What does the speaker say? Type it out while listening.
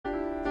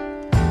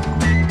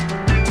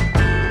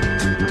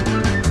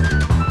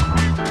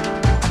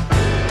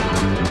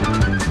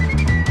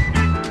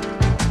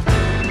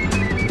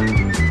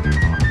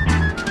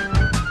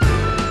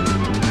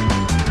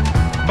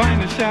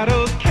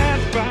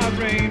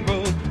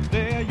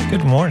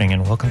Good morning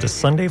and welcome to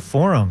Sunday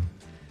Forum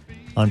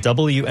on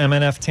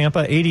WMNF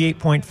Tampa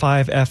 88.5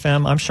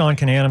 FM. I'm Sean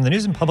Canan. I'm the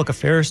News and Public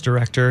Affairs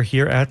Director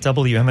here at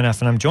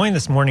WMNF, and I'm joined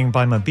this morning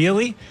by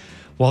Mabili.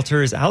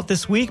 Walter is out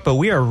this week, but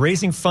we are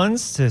raising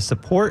funds to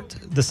support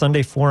the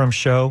Sunday Forum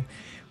show.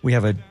 We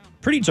have a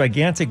pretty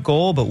gigantic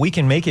goal, but we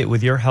can make it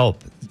with your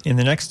help. In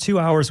the next 2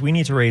 hours, we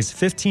need to raise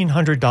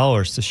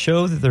 $1,500 to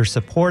show that there's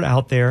support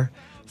out there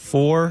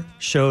for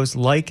shows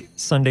like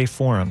Sunday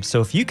Forum.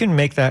 So if you can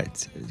make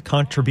that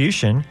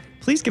contribution,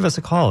 please give us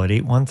a call at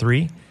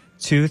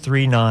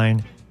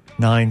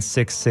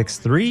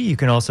 813-239-9663. You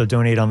can also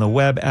donate on the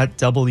web at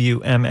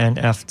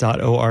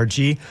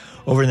WMNF.org.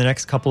 Over the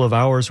next couple of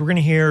hours, we're going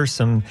to hear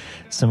some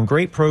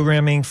great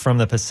programming from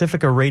the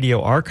Pacifica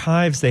Radio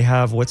Archives. They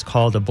have what's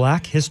called a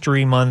Black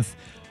History Month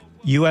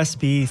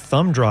USB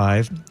thumb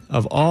drive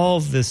of all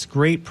of this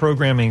great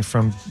programming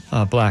from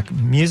black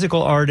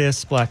musical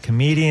artists, black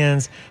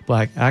comedians,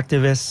 black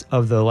activists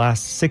of the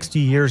last 60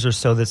 years or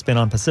so that's been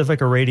on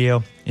Pacifica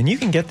Radio. And you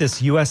can get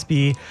this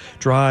USB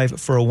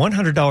drive for a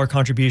 $100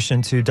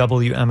 contribution to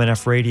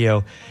WMNF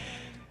Radio.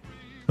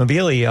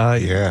 Mabili,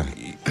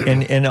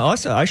 and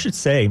also I should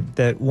say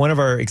that one of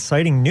our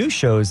exciting new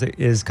shows that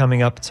is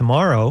coming up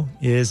tomorrow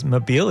is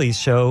Mabili's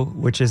show,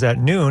 which is at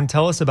noon.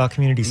 Tell us about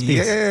Community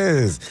Speaks.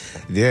 Yes,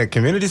 yeah,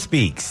 Community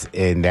Speaks,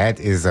 and that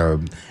is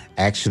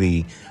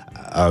actually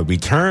a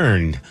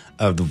return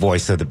of the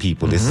Voice of the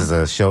People. Mm-hmm. This is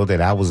a show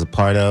that I was a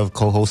part of,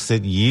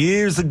 co-hosted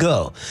years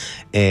ago.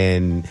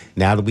 And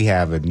now that we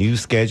have a new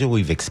schedule,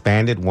 we've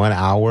expanded 1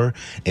 hour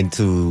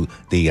into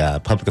the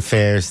public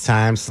affairs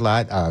time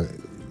slot,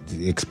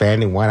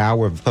 expanding 1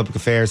 hour of public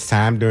affairs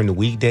time during the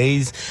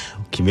weekdays.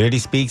 Community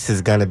Speaks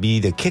is going to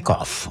be the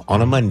kickoff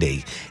on a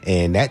Monday.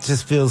 And that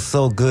just feels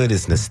so good.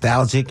 It's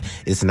nostalgic.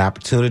 It's an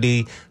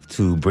opportunity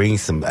to bring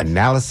some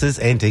analysis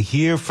and to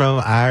hear from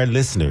our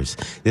listeners.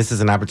 This is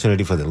an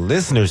opportunity for the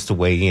listeners to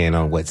weigh in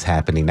on what's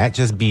happening, not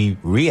just be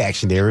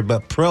reactionary,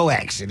 but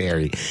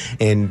proactionary.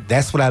 And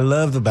that's what I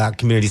loved about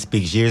Community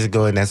Speaks years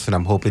ago, and that's what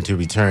I'm hoping to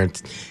return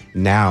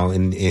now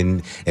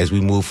in as we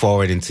move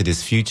forward into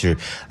this future.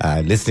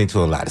 Listening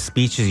to a lot of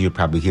speeches, you'll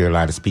probably hear a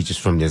lot of speeches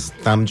from this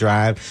thumb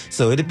drive.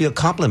 So it'll be a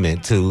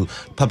compliment to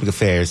public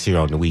affairs here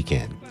on the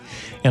weekend.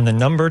 And the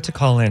number to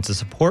call in to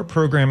support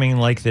programming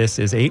like this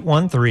is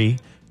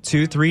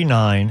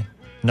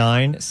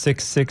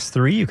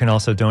 813-239-9663. You can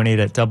also donate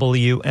at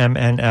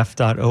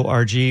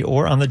WMNF.org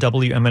or on the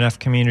WMNF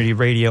Community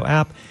Radio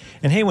app.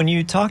 And hey, when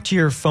you talk to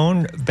your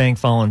phone bank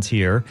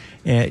volunteer,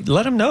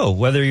 let them know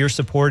whether you're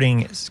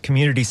supporting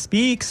Community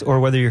Speaks or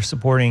whether you're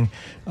supporting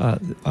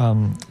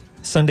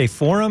Sunday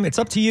Forum. It's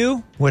up to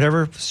you,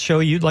 whatever show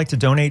you'd like to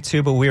donate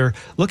to, but we're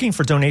looking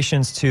for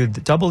donations to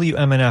the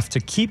WMNF to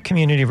keep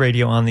community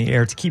radio on the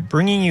air, to keep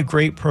bringing you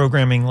great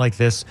programming like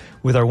this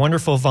with our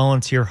wonderful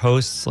volunteer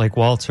hosts like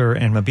Walter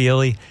and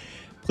Mabili.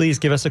 Please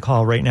give us a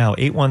call right now,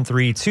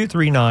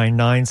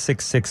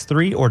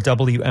 813-239-9663 or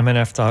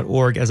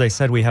WMNF.org. As I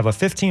said, we have a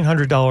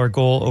 $1,500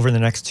 goal over the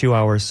next 2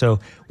 hours, so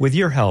with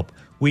your help,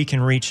 we can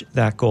reach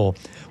that goal.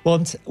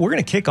 Well, we're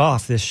going to kick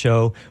off this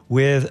show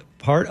with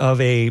part of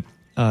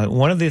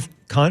one of the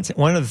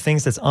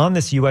things that's on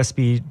this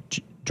USB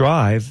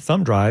drive,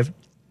 thumb drive,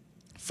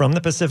 from the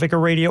Pacifica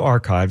Radio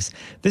Archives.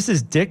 This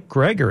is Dick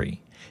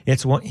Gregory.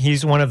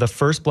 He's one of the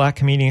first black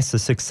comedians to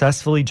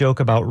successfully joke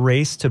about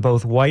race to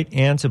both white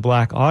and to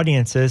black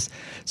audiences.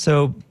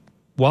 So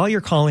while you're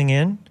calling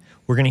in,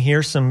 we're going to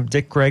hear some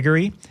Dick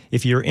Gregory.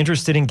 If you're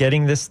interested in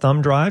getting this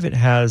thumb drive, it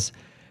has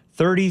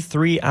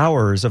 33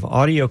 hours of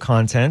audio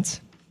content.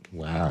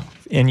 Wow.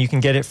 And you can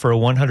get it for a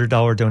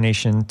 $100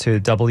 donation to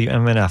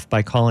WMNF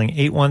by calling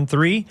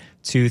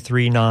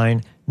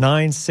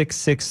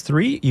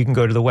 813-239-9663. You can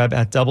go to the web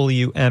at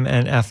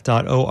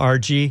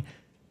WMNF.org.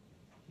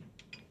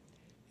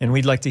 And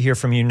we'd like to hear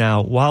from you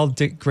now. While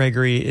Dick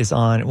Gregory is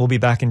on, we'll be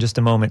back in just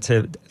a moment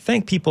to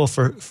thank people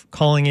for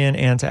calling in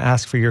and to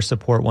ask for your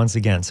support once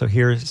again. So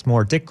here's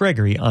more Dick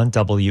Gregory on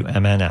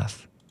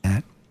WMNF.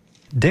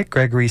 Dick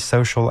Gregory's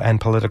social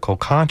and political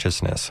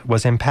consciousness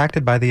was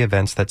impacted by the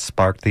events that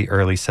sparked the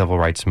early civil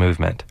rights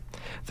movement.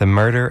 The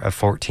murder of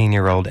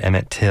 14-year-old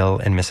Emmett Till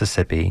in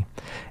Mississippi,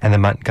 and the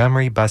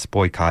Montgomery bus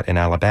boycott in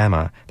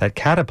Alabama that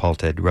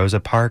catapulted Rosa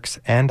Parks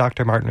and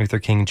Dr. Martin Luther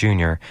King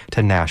Jr.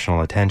 to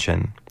national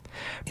attention.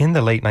 In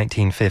the late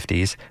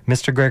 1950s,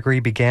 Mr. Gregory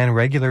began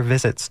regular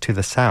visits to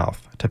the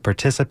South to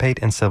participate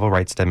in civil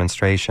rights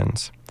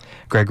demonstrations.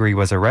 Gregory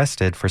was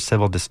arrested for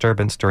civil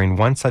disturbance during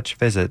one such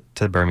visit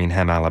to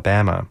Birmingham,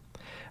 Alabama.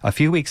 A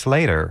few weeks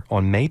later,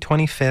 on May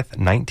 25,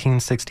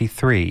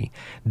 1963,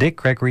 Dick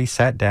Gregory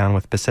sat down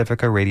with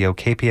Pacifica Radio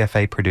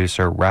KPFA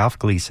producer Ralph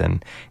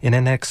Gleason in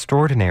an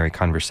extraordinary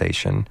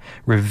conversation,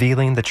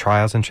 revealing the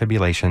trials and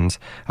tribulations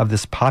of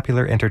this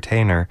popular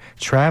entertainer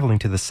traveling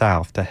to the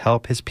South to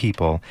help his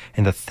people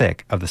in the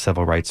thick of the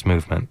civil rights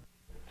movement.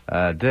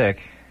 Dick,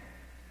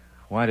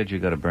 why did you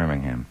go to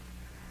Birmingham?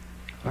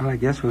 Well, I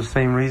guess it was the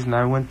same reason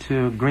I went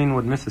to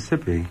Greenwood,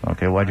 Mississippi.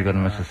 Okay, why'd you go to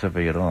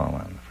Mississippi at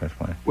all in the first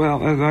place?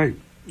 Well, as I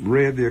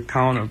read the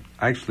account of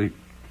actually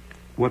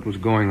what was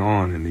going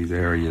on in these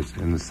areas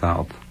in the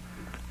South,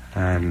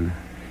 and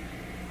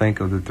think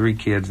of the 3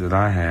 kids that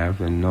I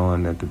have, and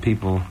knowing that the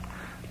people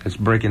that's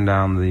breaking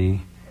down the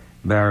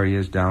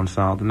barriers down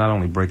south, and not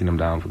only breaking them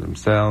down for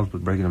themselves,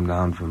 but breaking them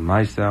down for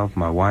myself,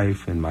 my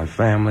wife, and my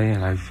family,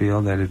 and I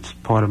feel that it's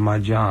part of my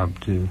job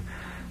to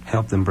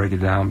help them break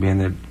it down, being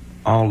that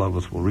all of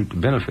us will reap the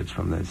benefits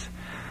from this.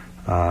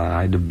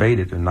 I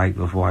debated the night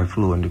before I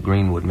flew into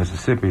Greenwood,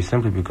 Mississippi,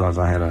 simply because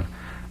I had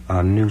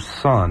a new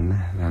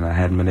son, and I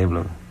hadn't been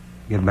able to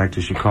get back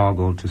to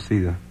Chicago to see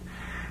the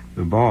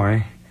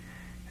boy,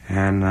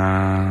 and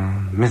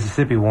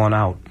Mississippi won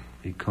out.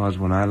 Because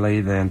when I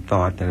lay there and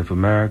thought that if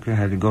America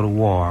had to go to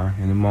war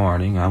in the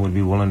morning, I would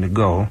be willing to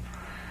go.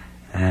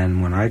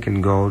 And when I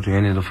can go to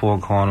any of the 4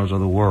 corners of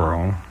the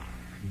world,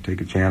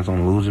 take a chance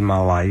on losing my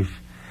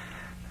life,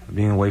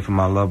 being away from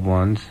my loved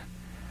ones,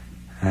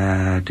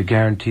 to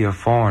guarantee a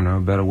foreigner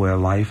a better way of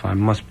life, I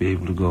must be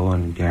able to go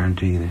and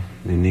guarantee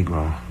the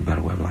Negro a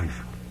better way of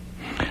life.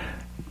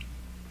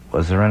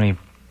 Was there any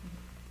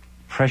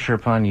pressure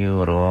upon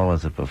you at all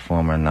as a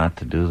performer not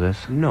to do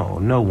this?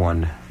 No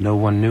one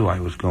knew I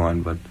was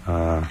going, but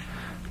a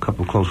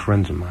couple of close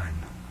friends of mine.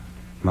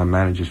 My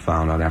managers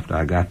found out after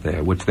I got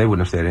there, which they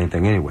wouldn't have said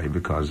anything anyway,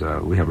 because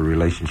we have a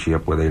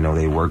relationship where they know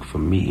they work for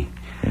me.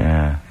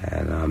 Yeah.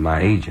 And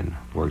my agent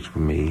works for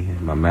me,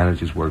 and my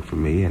managers work for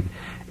me, and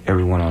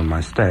everyone on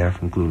my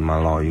staff, including my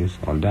lawyers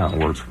on down,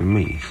 works for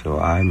me. So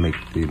I make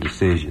the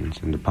decisions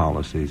and the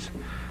policies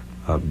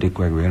of Dick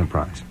Gregory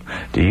Enterprise.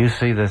 Do you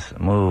see this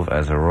move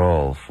as a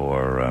role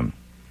for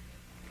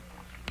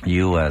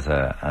you as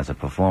a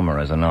performer,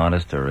 as an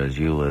artist, or as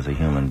you as a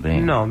human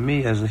being? No,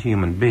 me as a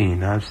human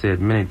being. I've said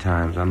many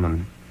times I'm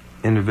an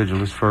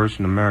individualist first,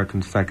 an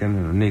American second,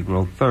 and a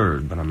Negro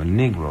third, but I'm a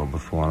Negro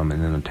before I'm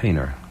an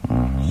entertainer.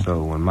 Mm-hmm.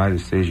 So when my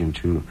decision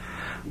to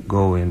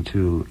go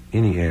into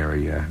any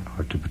area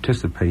or to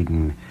participate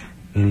in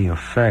any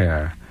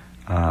affair,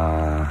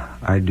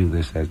 I do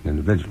this as an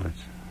individualist.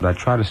 But I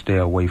try to stay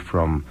away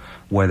from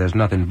where there's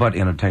nothing but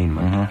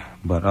entertainment.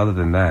 Mm-hmm. But other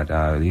than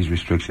that, these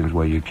restrictions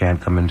where you can't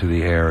come into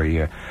the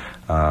area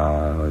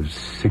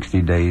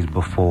 60 days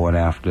before and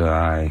after,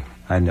 I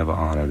never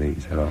honor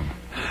these at all.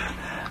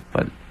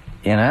 But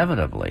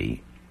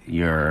inevitably,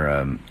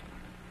 your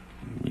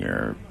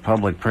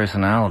public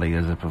personality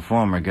as a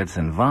performer gets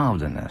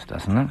involved in this,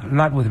 doesn't it?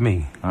 Not with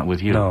me. Not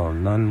with you? No,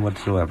 none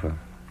whatsoever.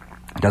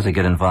 Does it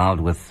get involved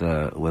with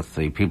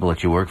the people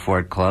that you work for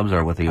at clubs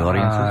or with the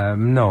audiences?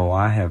 No,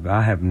 I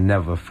have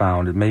never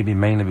found it. Maybe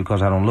mainly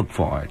because I don't look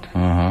for it.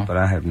 Mm-hmm. But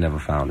I have never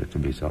found it to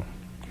be so.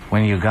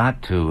 When you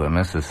got to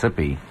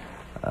Mississippi,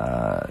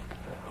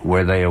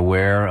 were they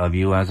aware of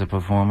you as a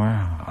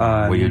performer?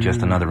 Or were you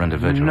just another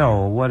individual?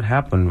 No, what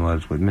happened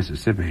was with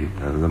Mississippi,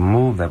 the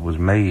move that was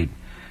made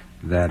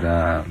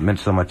that meant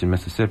so much in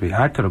Mississippi,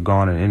 I could have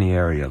gone in any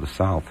area of the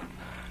South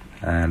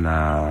and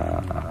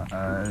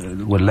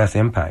with less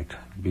impact,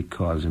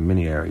 because in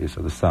many areas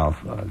of the South,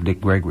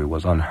 Dick Gregory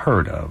was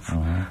unheard of,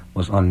 Mm-hmm.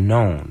 was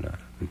unknown,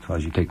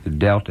 because you take the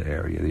Delta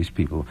area, these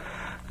people,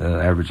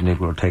 the average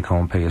Negro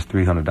take-home pay is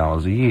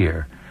 $300 a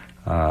year.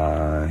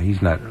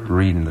 He's not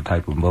reading the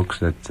type of books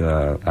that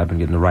I've been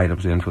getting the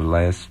write-ups in for the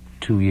last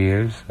 2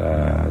 years.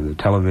 The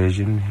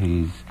television,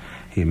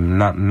 he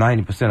not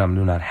 90% of them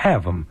do not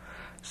have them.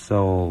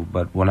 So,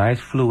 but when I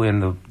flew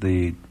in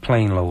the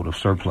plane load of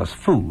surplus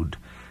food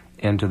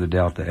into the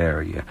Delta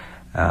area,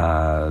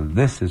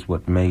 this is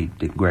what made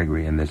Dick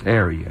Gregory in this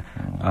area.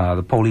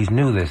 The police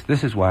knew this.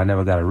 This is why I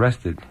never got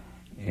arrested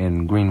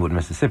in Greenwood,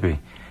 Mississippi,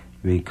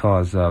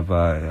 because of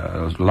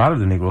a lot of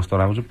the Negroes thought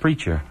I was a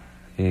preacher.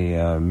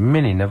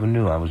 Many never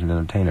knew I was an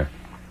entertainer.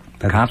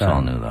 The cops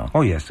all knew, though.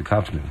 Oh, yes, the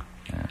cops knew.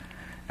 Yeah.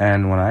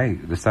 And when I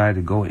decided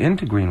to go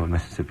into Greenwood,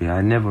 Mississippi,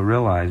 I never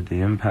realized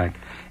the impact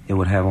it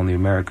would have on the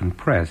American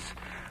press.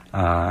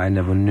 I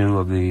never knew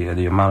of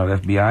the amount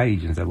of FBI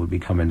agents that would be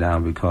coming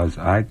down, because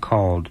I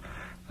called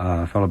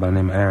a fellow by the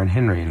name of Aaron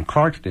Henry in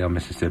Clarksdale,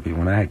 Mississippi.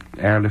 When I had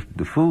airlifted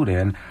the food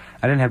in,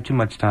 I didn't have too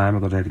much time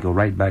because I had to go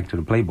right back to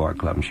the Playboy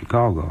Club in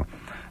Chicago.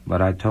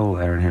 But I told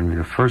Aaron Henry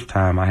the first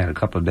time I had a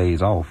couple of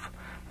days off,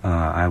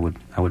 I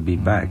would be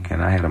back.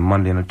 And I had a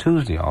Monday and a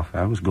Tuesday off.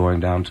 I was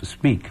going down to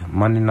speak.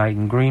 Monday night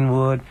in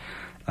Greenwood,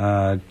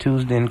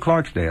 Tuesday in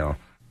Clarksdale.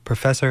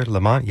 Professor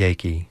Lamont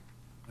Yakey.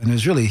 And it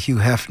was really Hugh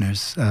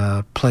Hefner's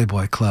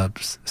Playboy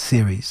Clubs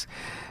series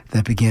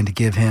that began to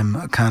give him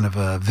a kind of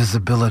a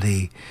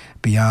visibility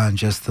beyond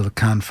just the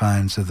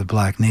confines of the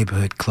black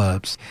neighborhood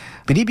clubs.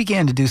 But he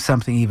began to do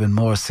something even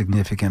more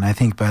significant, I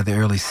think, by the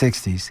early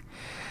 60s.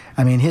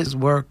 I mean, his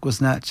work was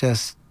not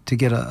just to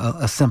get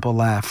a simple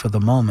laugh for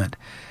the moment,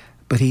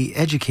 but he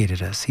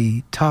educated us,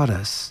 he taught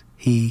us,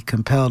 he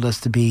compelled us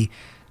to be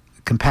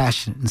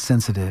compassionate and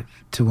sensitive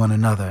to one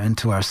another and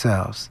to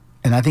ourselves.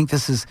 And I think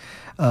this is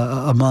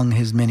among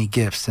his many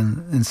gifts,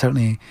 and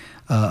certainly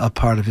a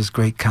part of his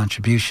great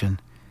contribution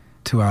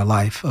to our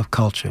life of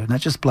culture,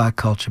 not just black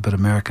culture, but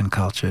American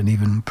culture, and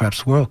even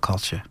perhaps world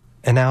culture.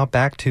 And now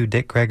back to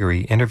Dick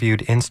Gregory,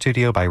 interviewed in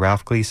studio by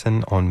Ralph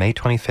Gleason on May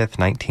 25th,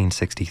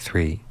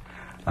 1963.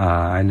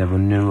 I never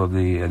knew of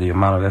the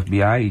amount of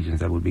FBI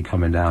agents that would be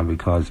coming down,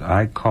 because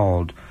I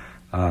called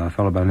a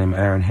fellow by the name of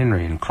Aaron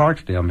Henry in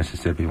Clarksdale,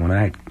 Mississippi. When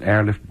I had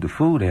airlifted the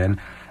food in,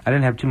 I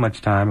didn't have too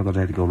much time because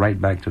I had to go right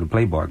back to the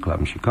Playboy Club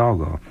in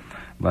Chicago.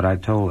 But I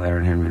told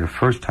Aaron Henry the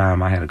first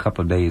time I had a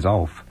couple of days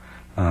off,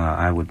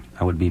 I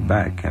would be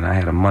back. And I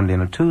had a Monday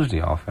and a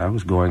Tuesday off. I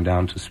was going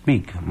down to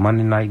speak.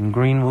 Monday night in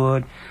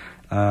Greenwood,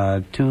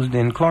 Tuesday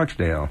in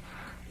Clarksdale.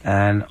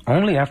 And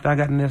only after I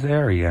got in this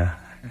area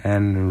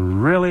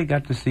and really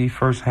got to see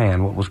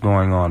firsthand what was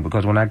going on.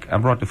 Because when I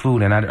brought the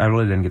food in, I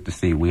really didn't get to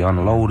see. We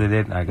unloaded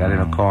it, I got in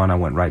a car, and I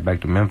went right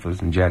back to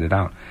Memphis and jetted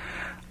out.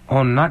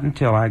 Not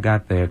until I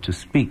got there to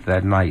speak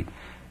that night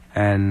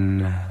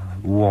and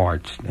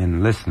watched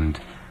and listened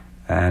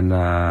and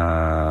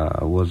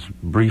was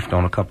briefed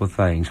on a couple of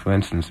things. For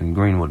instance, in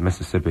Greenwood,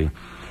 Mississippi,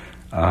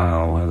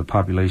 where the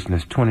population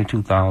is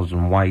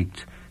 22,000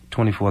 white,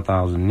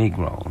 24,000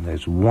 Negro.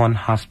 There's one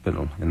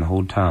hospital in the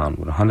whole town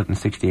with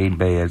 168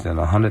 beds, and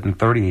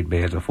 138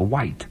 beds are for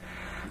white.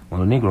 Well,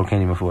 the Negro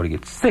can't even afford to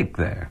get sick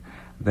there.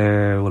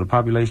 There, with a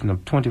population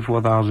of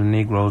 24,000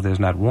 Negroes, there's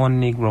not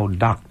one Negro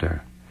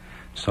doctor.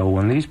 So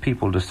when these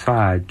people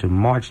decide to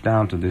march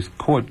down to this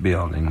court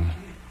building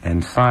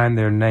and sign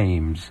their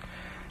names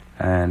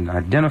and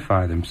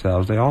identify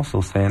themselves, they're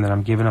also saying that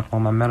I'm giving up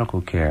on my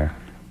medical care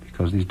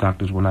because these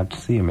doctors will not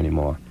see them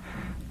anymore.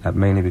 Not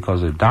mainly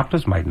because the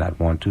doctors might not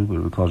want to,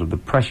 but because of the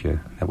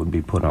pressure that would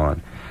be put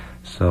on.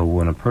 So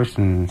when a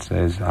person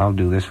says, I'll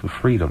do this for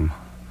freedom,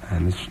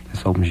 and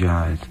this opens your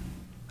eyes.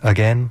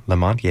 Again,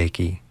 Lamont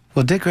Yakey.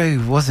 Well, Dick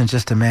Gregory wasn't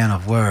just a man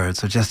of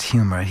words or just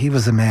humor. He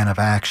was a man of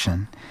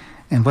action.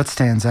 And what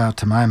stands out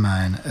to my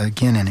mind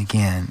again and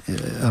again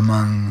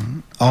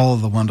among all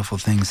the wonderful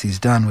things he's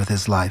done with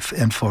his life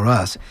and for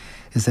us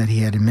is that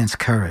he had immense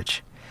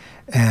courage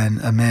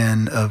and a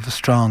man of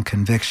strong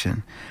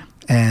conviction.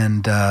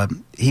 And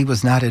he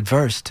was not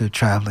adverse to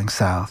traveling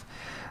south.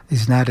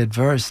 He's not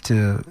adverse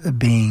to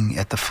being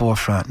at the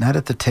forefront, not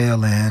at the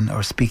tail end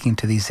or speaking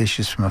to these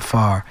issues from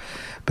afar,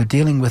 but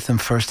dealing with them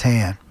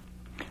firsthand.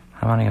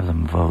 How many of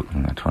them vote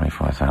in the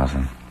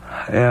 24,000?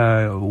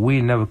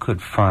 We never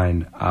could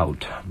find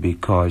out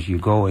because you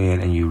go in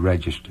and you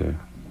register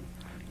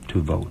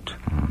to vote.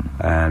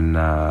 And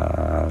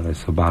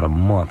it's about a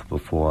month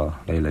before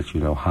they let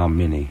you know how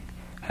many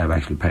have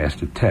actually passed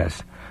the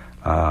test.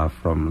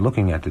 From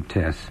looking at the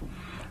test,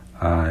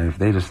 if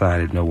they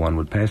decided no one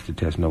would pass the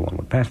test, no one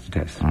would pass the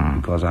test.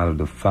 Because out of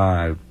the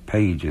 5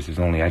 pages, there's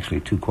only actually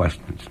 2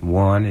 questions.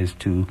 One is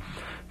to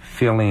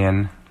fill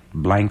in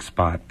blank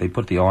spot. They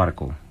put the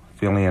article,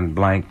 fill in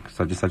blank,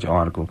 such and such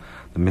article,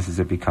 the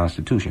Mississippi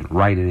Constitution.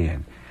 Write it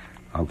in.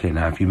 Okay,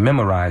 now if you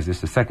memorize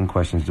this, the second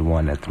question is the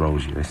one that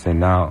throws you. They say,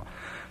 now,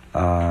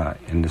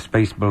 in the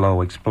space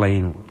below,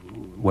 explain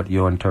what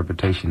your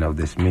interpretation of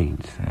this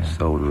means. Yeah.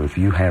 So if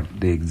you have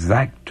the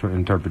exact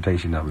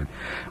interpretation of it,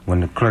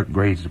 when the clerk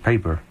grades the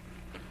paper,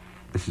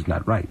 this is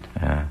not right.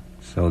 Yeah.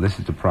 So this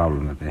is the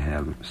problem that they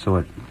have. So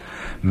it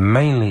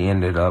mainly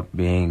ended up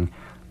being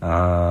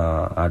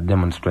a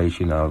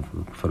demonstration of,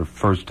 for the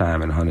first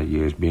time in 100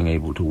 years, being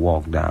able to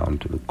walk down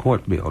to the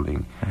court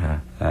building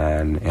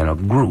and in a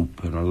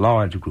group, in a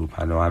large group.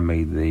 I know I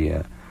made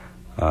the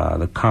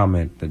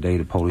comment the day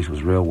the police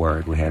was real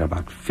worried. We had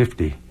about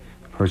 50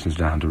 persons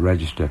down to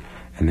register,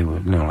 and they were,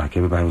 like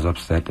everybody was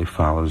upset. They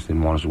followed us,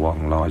 didn't want us to walk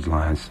in large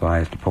lines. So I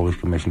asked the police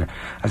commissioner,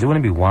 I said,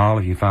 wouldn't it be wild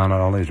if you found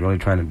out all they was really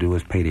trying to do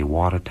is pay their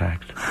water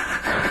tax?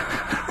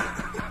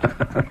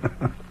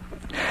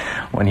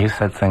 When you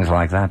said things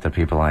like that to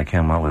people like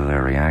him, what was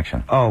their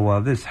reaction? Oh, well,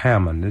 this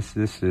Hammond, this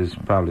is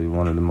probably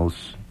one of the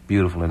most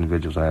beautiful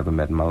individuals I ever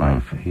met in my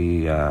life.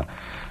 He,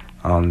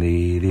 on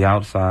the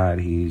outside,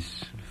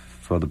 he's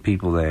for the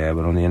people there,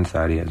 but on the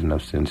inside, he has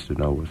enough sense to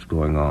know what's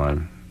going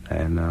on.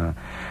 And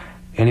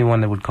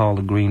anyone that would call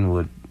the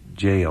Greenwood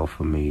jail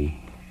for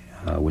me,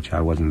 which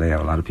I wasn't there,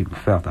 a lot of people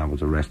felt I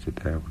was arrested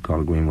there, would call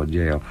the Greenwood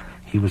jail.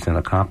 He would send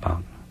a cop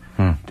out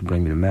to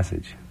bring me the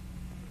message.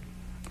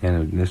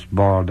 And this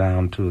boiled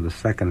down to the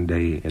second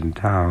day in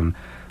town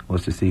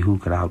was to see who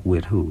could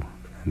outwit who.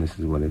 And this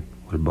is what it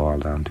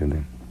boiled down to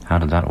then. How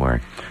did that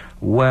work?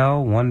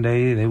 Well, one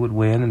day they would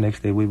win, the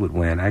next day we would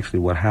win. Actually,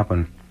 what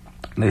happened,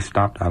 they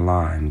stopped our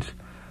lines.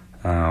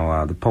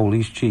 The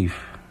police chief,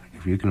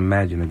 if you can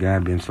imagine a guy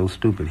being so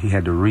stupid, he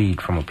had to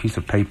read from a piece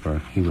of paper.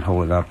 He would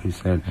hold it up. He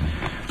said,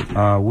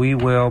 we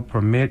will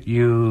permit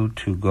you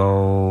to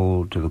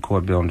go to the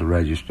court building to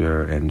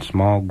register in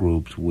small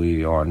groups.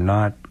 We are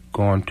not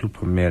going to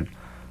permit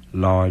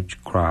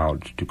large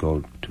crowds to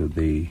go to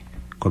the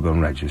court building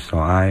register. So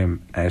I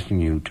am asking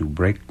you to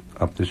break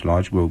up this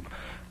large group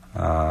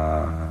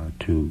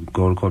to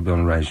go to the court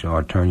building register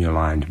or turn your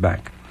lines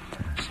back.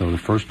 So the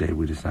first day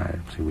we decided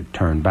we would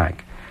turn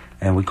back.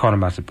 And we caught them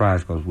by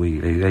surprise because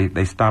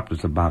they stopped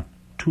us about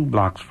 2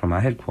 blocks from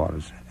our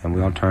headquarters. And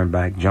we all turned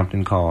back, jumped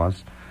in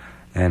cars,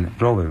 and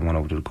drove everyone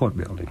over to the court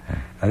building.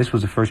 Now, this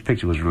was the first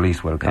picture was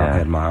released where the cop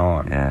had my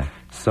arm. Yeah.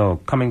 So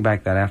coming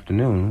back that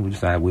afternoon, we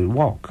decided we'd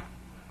walk.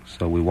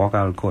 So we walk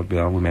out of the court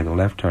building, we make a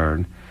left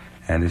turn,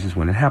 and this is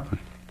when it happened.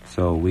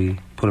 So we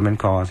put them in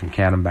cars and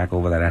carried them back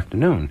over that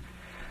afternoon.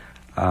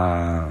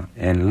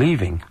 And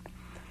leaving,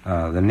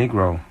 the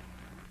Negro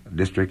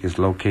district is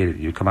located.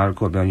 You come out of the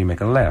court building, you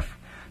make a left.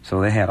 So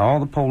they had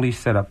all the police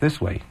set up this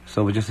way.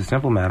 So it was just a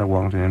simple matter,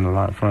 walking in the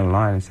line, front of the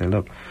line and say,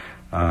 look,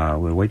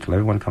 we'll wait till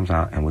everyone comes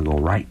out and we'll go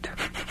right.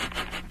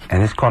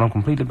 And this caught them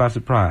completely by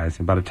surprise.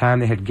 And by the time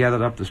they had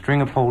gathered up the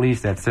string of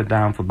police that sat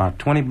down for about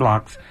 20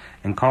 blocks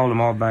and called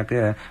them all back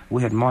there,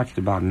 we had marched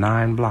about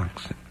 9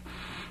 blocks.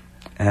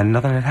 And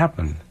nothing had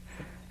happened.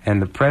 And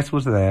the press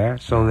was there,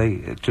 so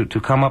they to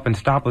come up and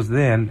stop us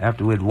then,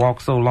 after we'd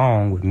walked so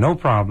long with no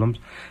problems,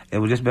 it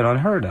would just been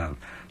unheard of.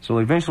 So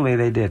eventually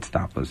they did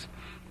stop us.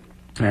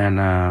 And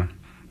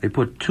they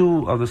put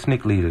 2 of the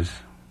SNCC leaders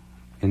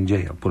in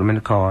jail, put them in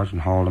the cars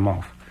and hauled them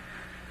off.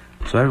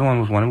 So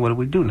everyone was wondering, what do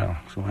we do now?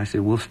 So I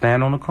said, we'll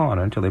stand on the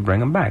corner until they bring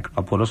them back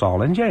or put us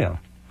all in jail.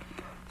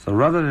 So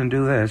rather than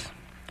do this,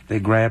 they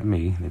grabbed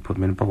me, they put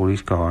me in the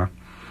police car,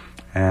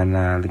 and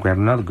they grabbed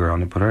another girl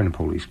and they put her in the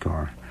police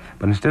car.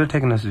 But instead of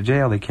taking us to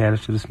jail, they carried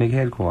us to the SNCC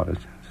headquarters.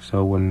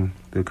 So when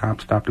the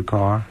cops stopped the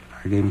car,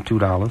 I gave them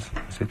 $2. I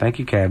said, thank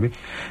you, cabbie.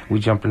 We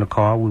jumped in the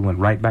car. We went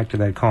right back to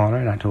that corner,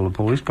 and I told the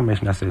police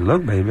commissioner, I said,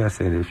 look, baby, I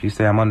said, if you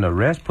say I'm under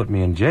arrest, put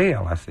me in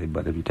jail. I said,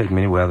 but if you take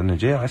me anywhere other than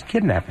jail, that's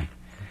kidnapping.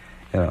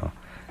 You know.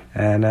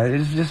 And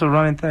it's just a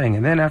running thing.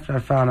 And then after I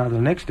found out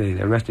the next day,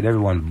 they arrested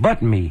everyone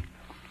but me.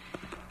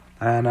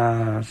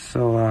 And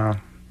so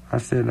I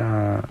said,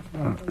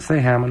 say,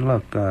 Hammond,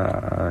 look,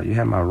 you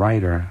have my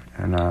rider,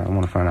 and I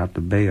want to find out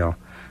the bail.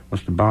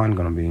 What's the bond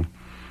going to be?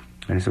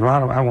 And he said,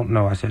 well, I won't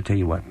know. I said, tell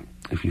you what,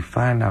 if you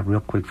find out real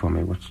quick for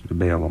me what's the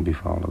bail going to be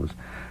for all of us,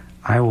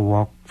 I will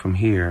walk from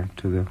here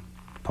to the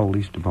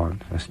police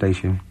department, a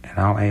station, and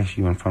I'll ask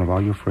you in front of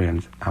all your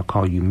friends. I'll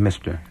call you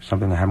Mr.,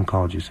 something I haven't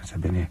called you since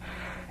I've been here.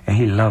 And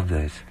he loved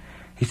this.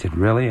 He said,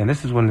 really? And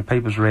this is when the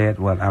papers read,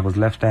 well, I was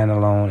left standing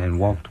alone and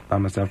walked by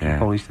myself to the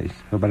police station.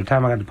 So by the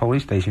time I got to the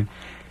police station,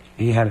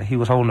 he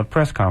was holding a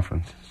press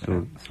conference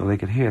so they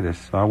could hear this.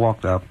 So I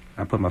walked up,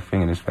 I put my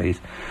finger in his face.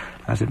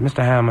 I said,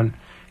 Mr. Hammond,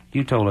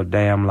 you told a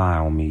damn lie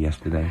on me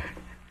yesterday.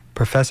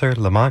 Professor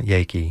Lamont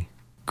Yakey.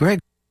 Greg.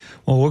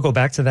 Well, we'll go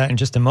back to that in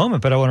just a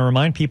moment, but I want to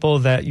remind people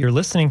that you're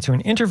listening to an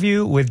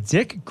interview with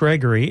Dick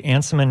Gregory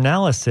and some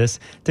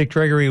analysis. Dick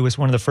Gregory was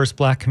one of the first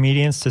black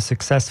comedians to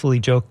successfully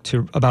joke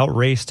about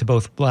race to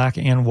both black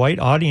and white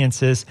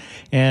audiences,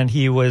 and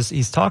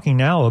he's talking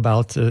now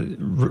about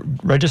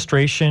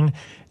registration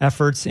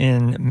efforts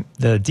in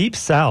the Deep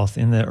South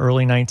in the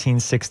early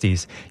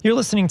 1960s. You're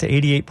listening to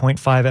 88.5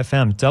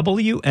 FM,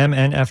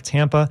 WMNF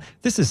Tampa.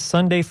 This is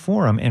Sunday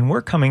Forum, and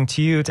we're coming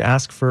to you to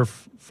ask for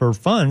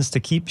funds to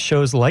keep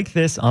shows like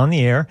this on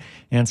the air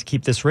and to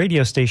keep this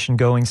radio station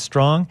going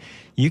strong.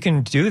 You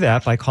can do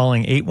that by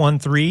calling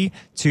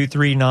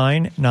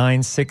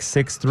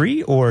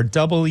 813-239-9663 or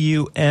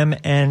WMNF.org.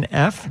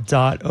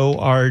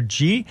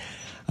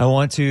 I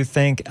want to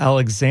thank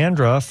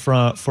Alexandra for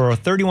a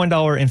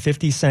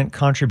 $31.50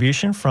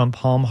 contribution from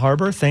Palm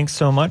Harbor. Thanks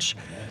so much.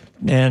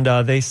 And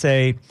they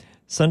say,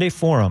 Sunday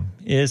Forum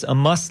is a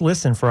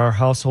must-listen for our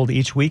household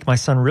each week. My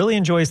son really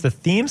enjoys the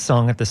theme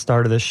song at the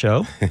start of the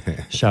show.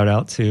 Shout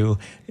out to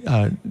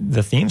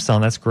the theme song.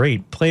 That's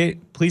great.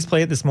 Please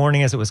play it this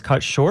morning as it was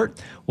cut short.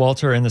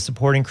 Walter and the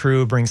supporting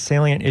crew bring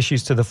salient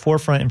issues to the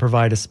forefront and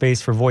provide a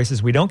space for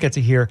voices we don't get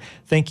to hear.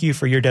 Thank you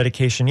for your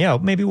dedication. Yeah,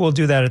 maybe we'll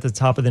do that at the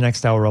top of the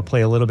next hour. I'll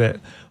play a little bit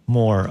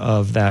more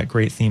of that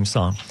great theme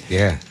song.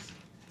 Yeah.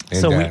 And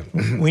so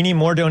we need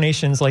more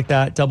donations like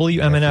that.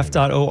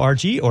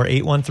 WMNF.org or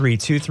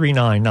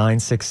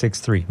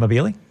 813-239-9663.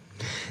 Mabili?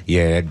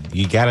 Yeah,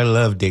 you gotta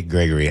love Dick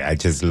Gregory. I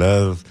just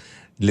love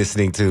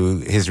listening to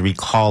his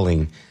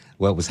recalling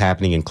what was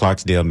happening in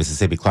Clarksdale,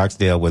 Mississippi.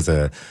 Clarksdale was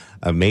a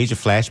major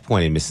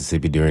flashpoint in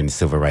Mississippi during the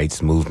Civil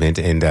Rights Movement,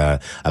 and a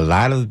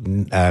lot of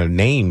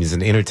names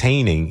and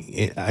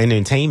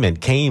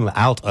entertainment came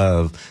out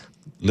of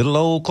little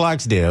old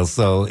Clarksdale.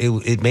 So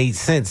it made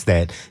sense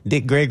that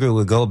Dick Gregory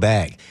would go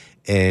back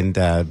and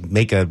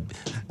make a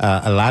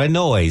lot of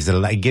noise,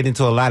 get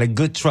into a lot of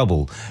good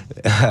trouble,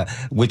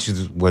 which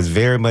was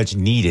very much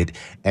needed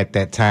at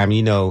that time.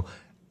 You know,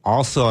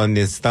 also on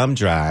this thumb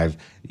drive,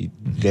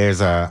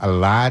 there's a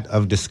lot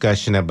of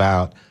discussion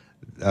about,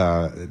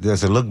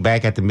 there's a look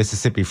back at the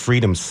Mississippi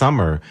Freedom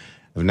Summer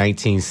of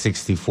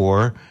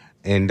 1964,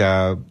 and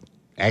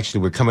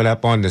actually, we're coming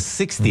up on the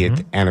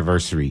 60th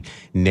anniversary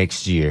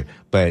next year.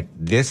 But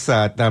this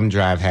thumb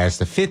drive has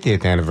the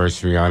 50th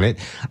anniversary on it.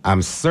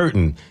 I'm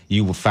certain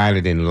you will find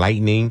it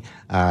enlightening.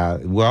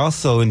 We're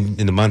also in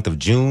the month of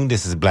June.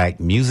 This is Black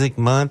Music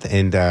Month.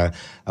 And,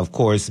 of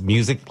course,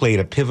 music played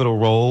a pivotal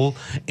role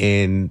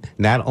in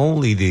not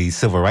only the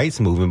civil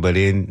rights movement, but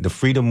in the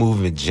freedom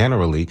movement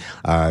generally,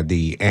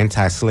 the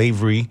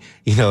anti-slavery,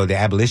 the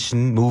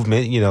abolition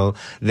movement.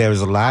 There was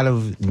a lot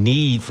of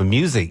need for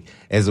music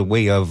as a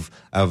way of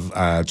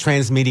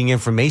transmitting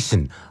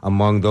information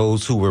among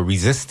those who were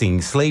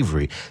resisting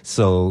slavery.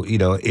 So,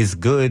 it's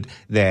good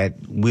that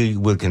we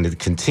will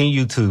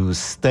continue to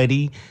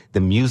study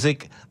the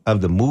music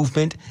of the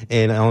movement.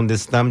 And on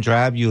this thumb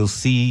drive, you'll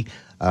see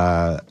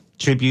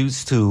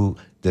tributes to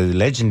the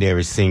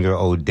legendary singer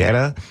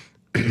Odetta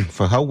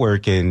for her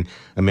work in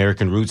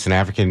American roots and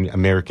African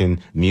American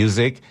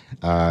music,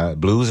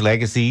 blues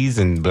legacies,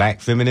 and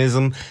black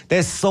feminism.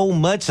 There's so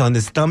much on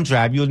this thumb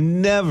drive. You'll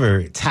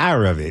never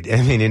tire of it.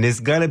 I mean, and it's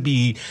going to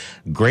be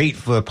great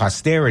for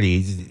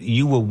posterity.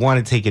 You will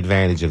want to take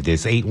advantage of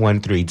this.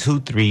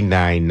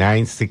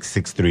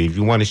 813-239-9663. If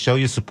you want to show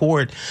your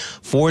support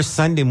for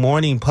Sunday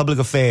morning public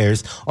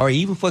affairs or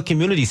even for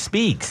Community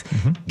Speaks,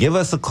 give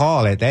us a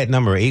call at that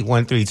number,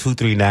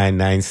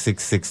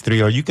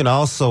 813-239-9663. Or you can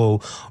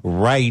also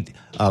write,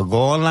 go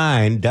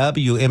online,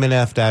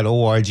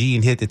 WMNF.org,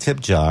 and hit the tip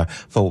jar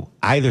for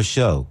either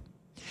show.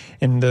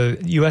 And the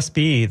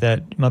USB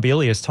that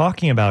Mabili is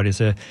talking about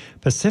is a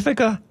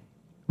Pacifica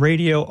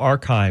Radio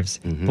Archives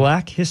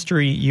Black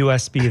History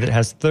USB that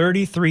has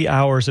 33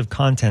 hours of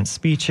content,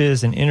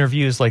 speeches and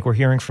interviews like we're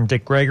hearing from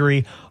Dick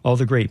Gregory, all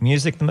the great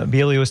music that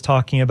Mabili was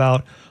talking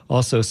about,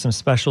 also some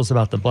specials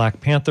about the Black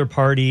Panther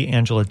Party,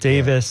 Angela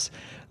Davis,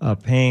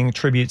 paying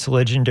tribute to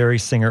legendary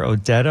singer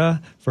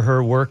Odetta for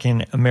her work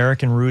in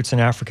American roots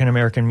and African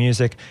American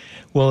music.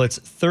 Well, it's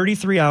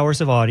 33 hours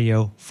of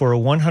audio for a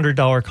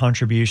 $100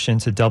 contribution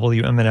to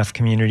WMNF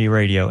Community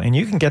Radio. And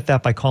you can get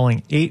that by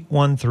calling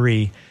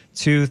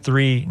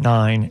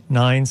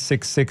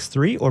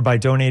 813-239-9663 or by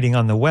donating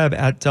on the web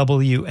at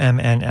WMNF.org.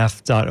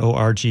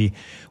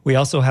 We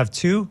also have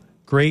two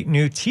great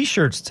new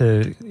T-shirts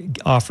to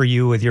offer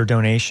you with your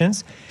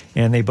donations,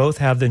 and they both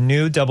have the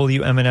new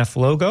WMNF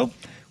logo.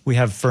 We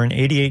have, for an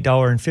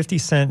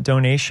 $88.50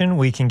 donation,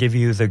 we can give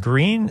you the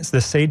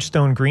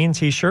Sagestone Green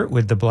T-shirt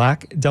with the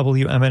black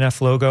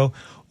WMNF logo.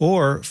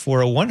 Or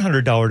for a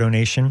 $100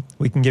 donation,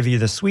 we can give you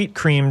the Sweet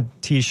Cream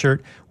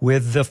T-shirt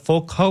with the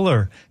full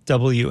color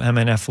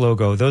WMNF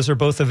logo. Those are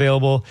both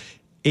available,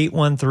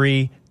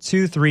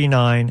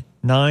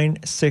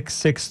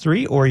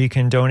 813-239-9663, or you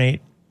can donate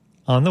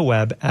on the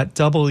web at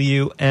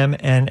WMNF.org.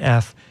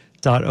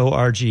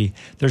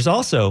 There's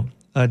also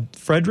a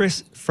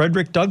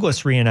Frederick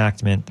Douglass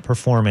reenactment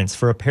performance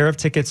for a pair of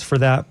tickets for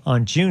that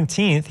on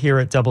Juneteenth here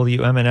at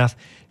WMNF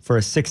for a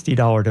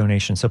 $60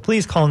 donation. So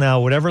please call now,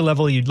 whatever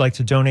level you'd like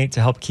to donate to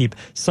help keep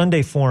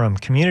Sunday Forum,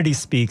 Community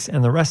Speaks,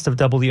 and the rest of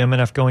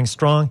WMNF going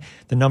strong.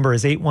 The number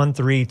is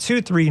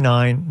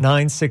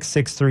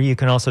 813-239-9663. You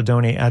can also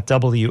donate at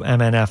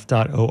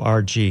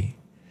WMNF.org.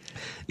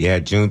 Yeah,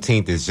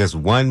 Juneteenth is just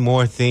one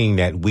more thing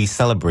that we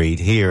celebrate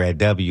here at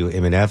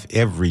WMNF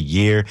every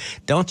year.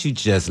 Don't you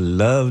just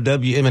love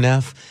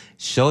WMNF?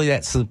 Show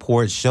that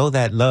support, show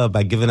that love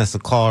by giving us a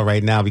call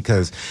right now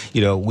because,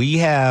 we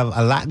have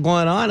a lot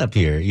going on up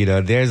here.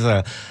 There's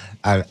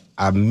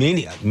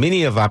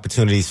many of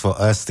opportunities for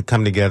us to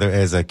come together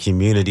as a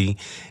community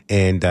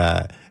and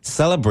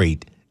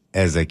celebrate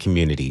as a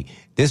community.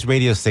 This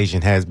radio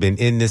station has been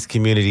in this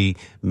community,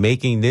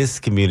 making this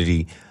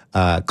community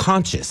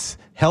conscious,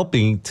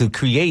 helping to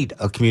create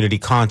a community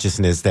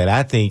consciousness that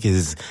I think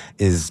is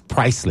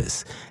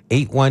priceless.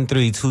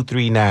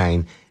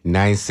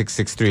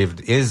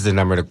 813-239-9663 is the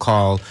number to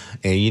call.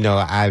 And,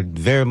 I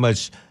very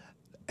much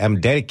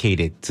am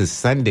dedicated to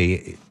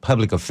Sunday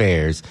public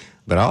affairs,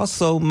 but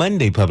also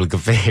Monday public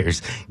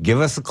affairs. Give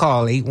us a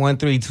call,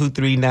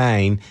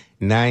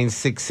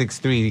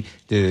 813-239-9663,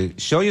 to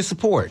show your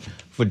support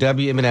for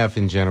WMNF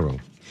in general.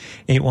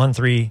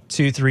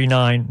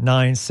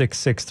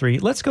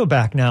 813-239-9663. Let's go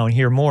back now and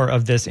hear more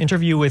of this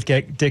interview with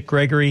Dick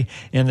Gregory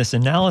and this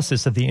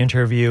analysis of the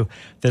interview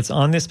that's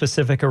on this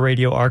Pacifica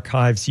Radio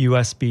Archives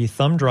USB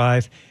thumb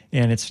drive.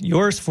 And it's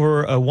yours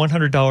for a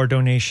 $100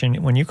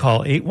 donation when you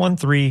call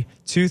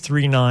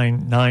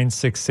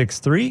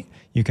 813-239-9663.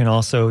 You can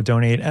also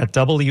donate at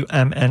WMNF.org.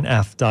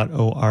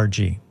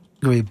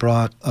 Gregory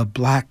brought a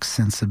black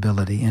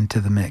sensibility into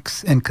the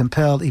mix and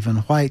compelled even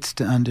whites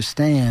to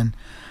understand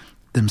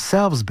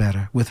themselves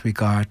better with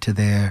regard to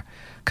their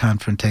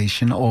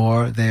confrontation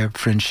or their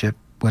friendship,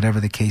 whatever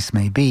the case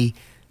may be,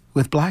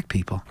 with black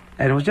people.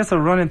 And it was just a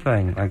running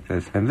thing like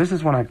this. And this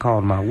is when I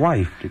called my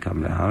wife to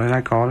come down. And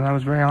I called and I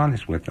was very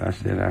honest with her. I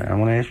said, I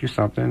want to ask you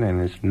something, and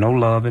there's no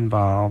love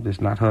involved.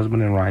 It's not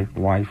husband and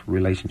wife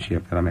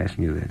relationship that I'm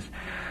asking you this.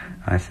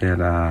 I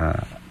said,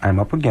 I'm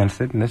up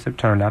against it, and this have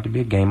turned out to be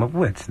a game of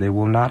wits. They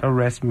will not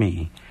arrest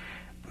me,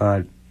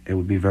 but it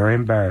would be very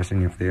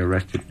embarrassing if they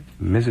arrested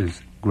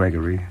Mrs.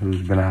 Gregory,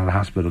 who's been out of the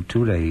hospital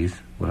 2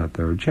 days with her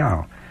third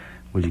child.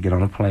 Would you get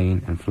on a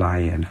plane and fly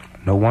in?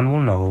 No one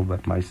will know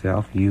but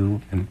myself,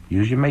 you, and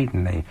use your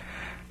maiden name.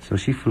 So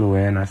she flew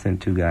in. I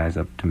sent 2 guys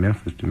up to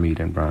Memphis to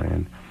meet in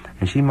Brian.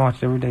 And she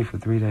marched every day for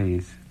 3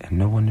 days, and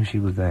no one knew she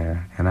was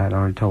there. And I had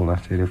already told her,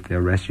 I said, if they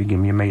arrest you, give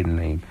me your maiden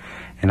name.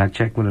 And I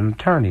checked with an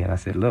attorney, and I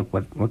said, look,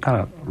 what kind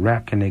of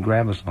rap can they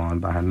grab us on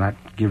by her not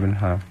giving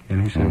her?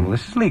 And he said, well,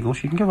 this is legal.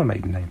 She can give a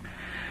maiden name.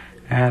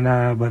 And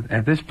but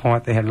at this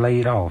point, they had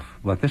laid off.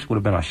 But this would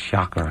have been a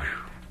shocker,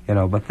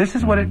 But this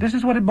is what it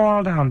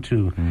boiled down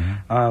to.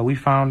 We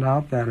found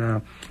out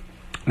that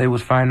they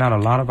was finding out a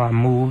lot of our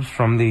moves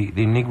from the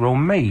Negro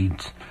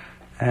maids,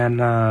 And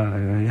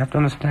you have to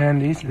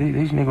understand, these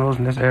Negroes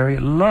in this area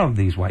love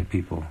these white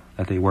people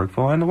that they work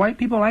for, and the white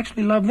people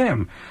actually love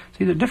them.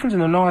 See, the difference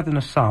in the North and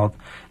the South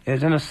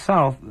is in the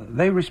South,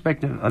 they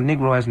respect a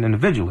Negro as an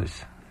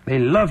individualist. They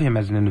love him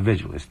as an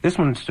individualist. This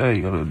one,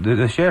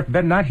 the sheriff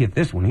better not hit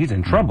this one. He's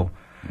in trouble.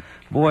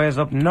 Boys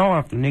up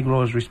north, the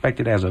Negro is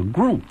respected as a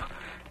group.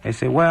 They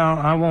say, well,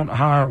 I won't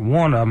hire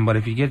one of them, but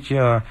if you get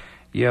your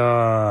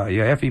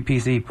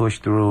FEPC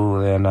pushed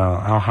through, then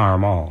I'll hire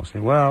them all. Say,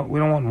 well, we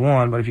don't want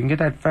one, but if you can get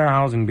that fair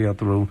housing bill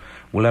through,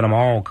 we'll let them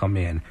all come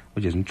in,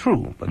 which isn't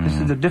true. But this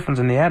is the difference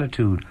in the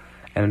attitude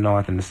in the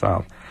North and the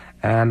South.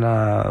 And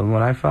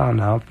when I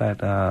found out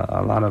that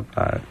a lot of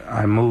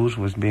our moves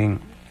was being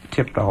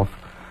tipped off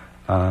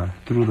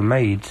through the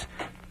maids,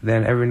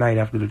 then every night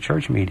after the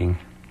church meeting,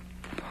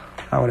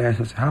 I would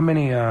ask us, how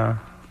many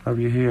of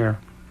you here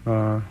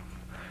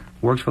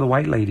works for the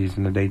white ladies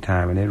in the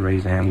daytime? And they'd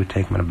raise their hand. We'd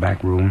take them in a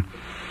back room.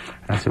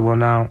 I said, well,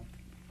 now,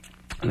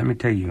 let me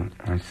tell you.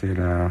 I said,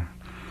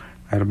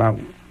 at about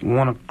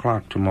 1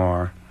 o'clock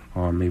tomorrow,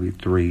 or maybe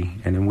 3,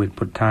 and then we'd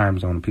put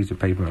times on a piece of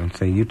paper and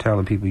say, you tell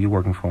the people you're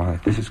working for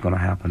that this is going to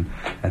happen,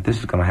 that this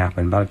is going to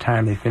happen. By the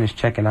time they finished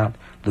checking out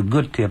the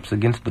good tips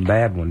against the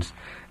bad ones,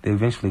 they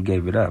eventually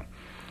gave it up.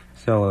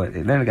 So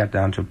then it got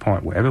down to a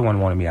point where everyone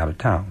wanted me out of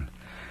town.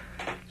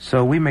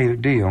 So we made a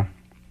deal.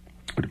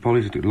 The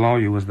police, the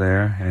lawyer was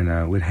there,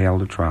 and we'd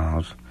held the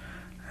trials.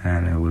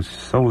 And it was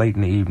so late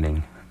in the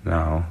evening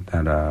now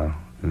that,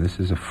 and this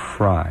is a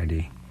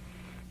Friday.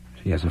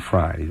 Yes, a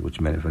Friday, which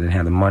meant if I didn't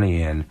have the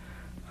money in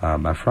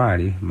by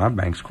Friday, my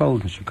bank's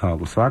closed in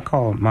Chicago. So I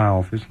called my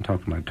office and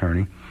talked to my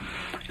attorney.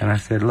 And I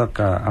said, look,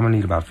 I'm going to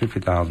need about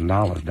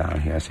 $50,000 down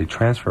here. I said,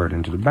 transfer it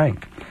into the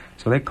bank.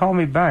 So they called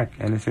me back,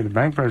 and they said, the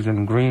bank president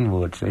in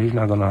Greenwood said he's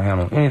not going to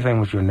handle anything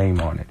with your name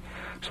on it.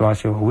 So I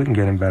said, well, we can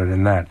get him better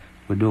than that.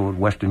 We'll do it with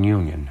Western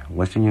Union.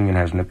 Western Union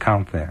has an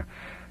account there.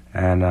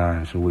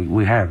 And so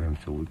we have him.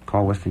 So we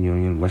call Western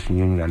Union. Western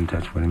Union got in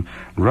touch with him.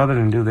 Rather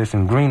than do this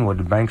in Greenwood,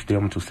 the bank stayed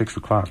open until 6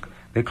 o'clock.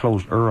 They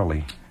closed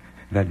early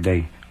that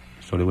day,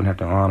 so they wouldn't have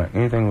to honor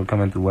anything that would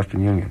come in through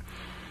Western Union.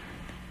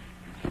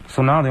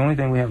 So now the only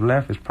thing we have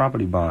left is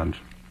property bonds.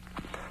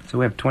 So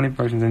we have 20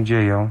 persons in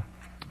jail,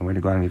 and we had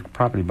to go out and get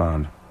property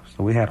bonds.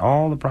 So we had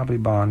all the property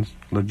bonds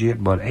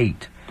legit but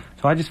 8.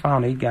 So I just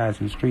found 8 guys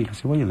in the street. I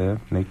said, where you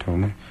live? And they told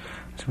me.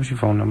 I said, what's your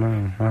phone number?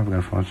 And I forgot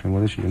a phone. I said,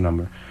 well, this is your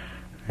number.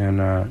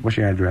 And what's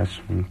your address?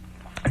 And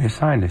they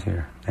signed it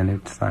here. And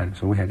they signed it.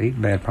 So we had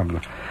 8 bad property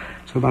bonds.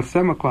 So about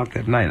 7 o'clock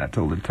that night, I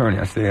told the attorney,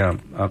 I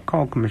said,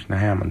 call Commissioner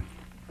Hammond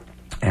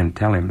and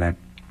tell him that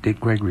Dick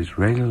Gregory's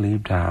ready to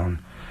leave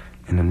town,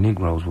 and the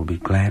Negroes will be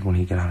glad when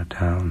he get out of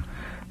town.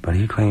 But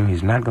he claimed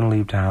he's not going to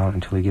leave town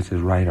until he gets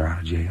his writer out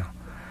of jail.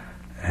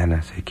 And I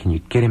said, can you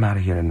get him out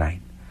of here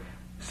tonight?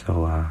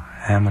 So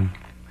Hammond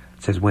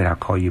says, wait, I'll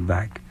call you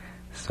back.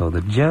 So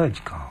the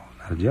judge called.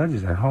 Now, the judge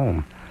is at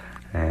home.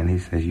 And he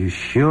says, you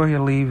sure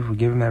he'll leave if we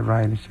give him that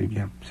right? He said,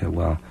 yeah. He said,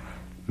 well,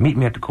 meet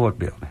me at the court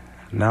building.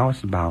 Now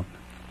it's about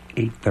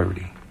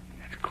 8:30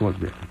 at the court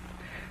building.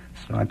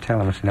 So I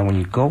tell him, I said, now when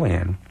you go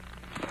in,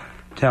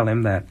 tell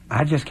him that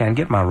I just can't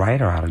get my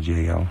writer out of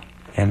jail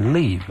and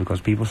leave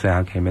because people say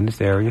I came in this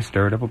area,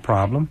 stirred up a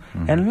problem,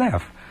 and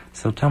left.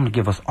 So tell him to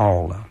give us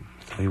all of them.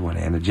 So he went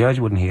in. The judge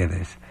wouldn't hear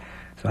this.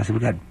 So I said,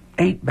 we got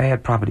 8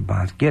 bad property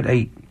bonds. Get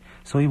 8.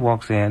 So he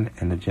walks in,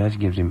 and the judge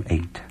gives him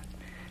 8.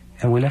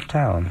 And we left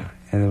town.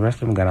 And the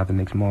rest of them got out the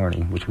next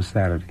morning, which was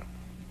Saturday.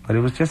 But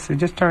it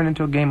just turned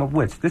into a game of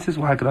wits. This is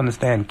why I could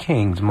understand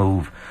King's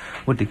move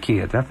with the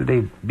kids. After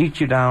they beat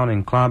you down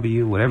and clobber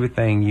you with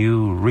everything,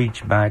 you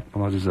reach back,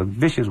 because there's a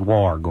vicious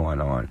war going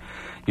on.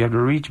 You have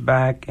to reach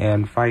back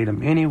and fight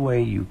them any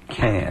way you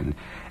can.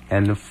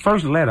 And the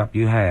first let-up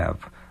you have,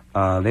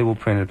 they will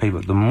print in the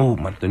paper, the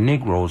movement, the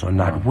Negroes are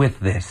not with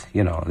this.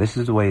 You know, this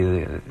is the way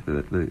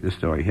the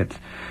story hits.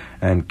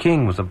 And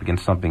King was up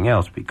against something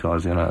else,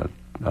 because in a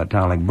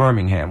town like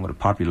Birmingham, where the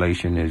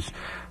population is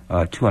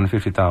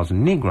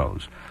 250,000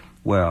 Negroes,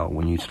 well,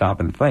 when you stop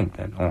and think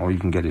that all you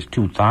can get is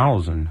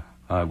 2,000,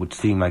 it would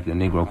seem like the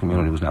Negro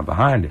community was not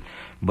behind it.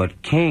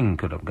 But King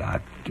could have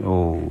got,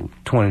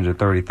 20 to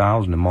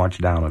 30,000 to march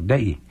down a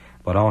day.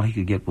 But all he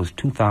could get was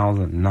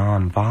 2,000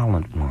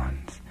 nonviolent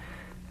ones.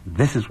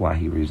 This is why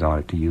he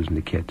resorted to using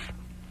the kids.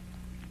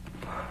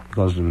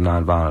 Because of the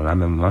nonviolent. I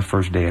remember my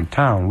first day in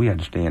town, we had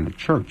to stay in the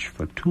church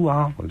for 2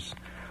 hours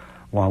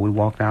while we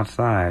walked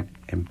outside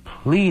and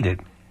pleaded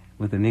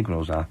with the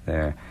Negroes out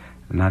there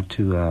not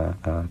to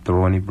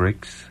throw any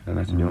bricks, and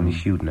not to do any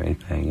shooting or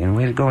anything. And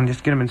we had to go and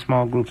just get them in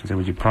small groups and say,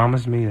 would you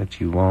promise me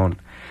that you won't?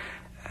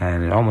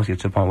 And it almost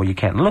gets to a point where you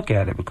can't look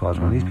at it, because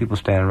when these people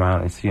stand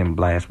around and see him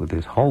blast with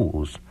his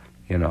hose,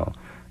 you know,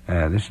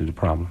 this is the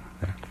problem.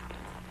 Yeah.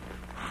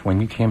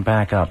 When you came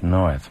back up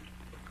north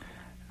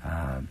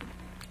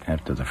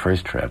after the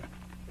first trip,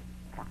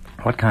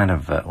 what kind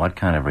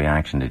of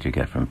reaction did you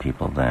get from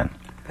people then?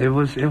 It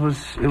was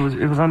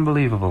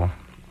unbelievable.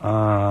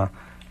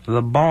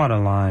 The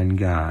borderline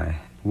guy,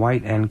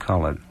 white and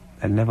colored,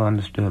 had never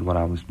understood what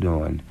I was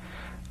doing.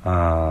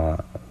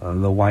 The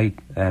white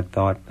that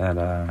thought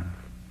that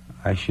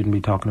I shouldn't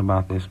be talking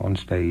about this on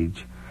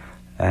stage.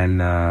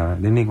 And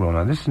the Negro,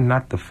 now this is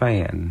not the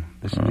fan.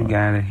 This is the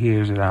guy that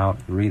hears it out,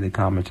 read the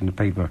comments in the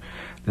paper.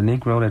 The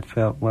Negro that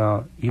felt,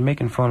 well, you're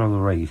making fun of the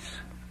race,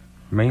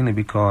 mainly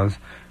because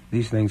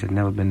these things had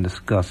never been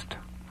discussed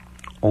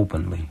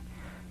openly.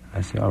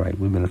 I say, all right,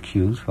 we've been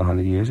accused for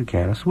 100 years of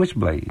carrying a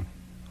switchblade.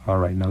 All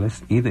right, now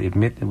let's either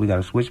admit that we got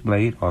a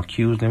switchblade or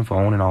accuse them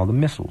for owning all the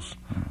missiles.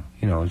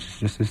 You know, it's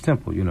just as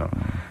simple, you know.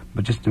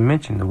 But just to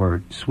mention the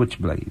word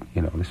switchblade,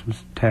 you know, this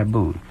was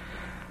taboo.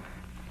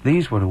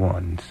 These were the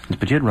ones.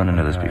 But you'd run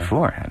into this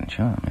before, hadn't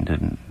you? I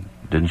mean,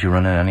 didn't you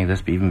run into any of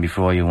this even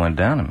before you went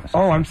down to Mississippi?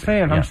 Oh, I'm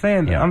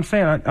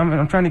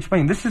trying to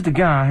explain. This is the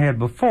guy I had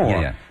before.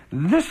 Yeah.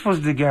 This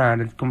was the guy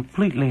that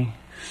completely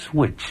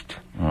switched.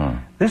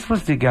 This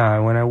was the guy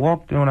when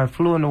I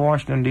flew into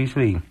Washington,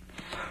 D.C.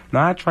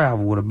 Now, I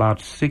travel with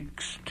about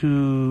 600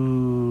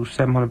 to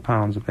 700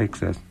 pounds of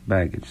excess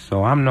baggage,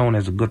 so I'm known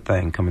as a good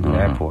thing coming to the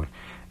airport.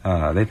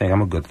 They think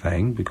I'm a good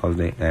thing because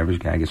the average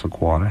guy gets a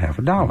quarter, half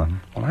a dollar.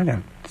 Well, I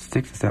got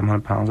 600 to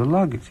 700 pounds of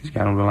luggage. This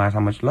guy don't realize how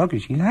much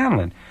luggage he's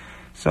handling.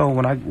 So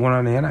when I went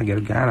on in, I get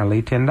a guy and I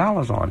lay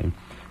 $10 on him.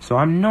 So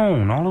I'm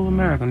known all over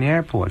America in the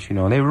airports, you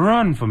know. They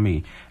run for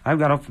me. I've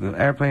got off the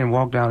airplane and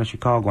walked down to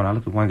Chicago, and I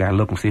look at one guy,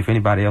 look and see if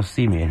anybody else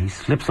see me, and he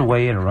slips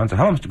away and runs.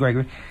 Hello, Mr.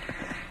 Gregory.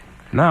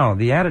 Now,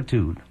 the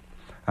attitude.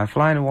 I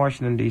fly into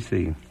Washington,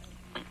 D.C.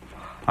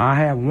 I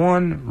have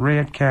one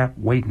red cap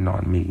waiting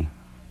on me.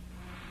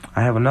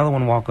 I have another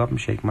one walk up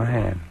and shake my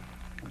hand.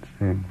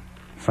 Say,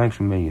 thanks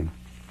a million.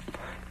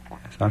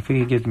 So I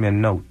figure he gives me a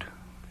note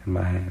in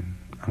my hand.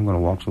 I'm going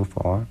to walk so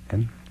far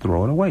and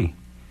throw it away.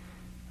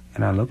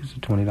 And I look, it's a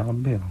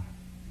 $20 bill.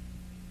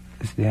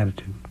 It's the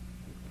attitude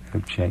that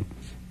have changed.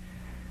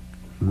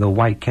 The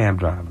white cab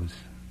drivers,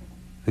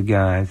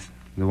 the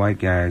white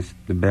guys,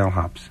 the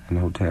bellhops in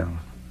the hotels,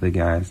 the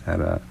guys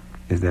that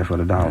is there for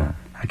the dollar.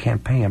 I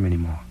can't pay them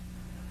anymore.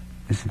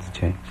 This is the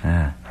change.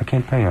 I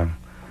can't pay them.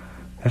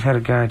 I've had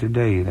a guy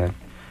today that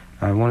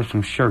I wanted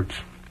some shirts.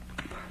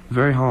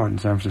 Very hard in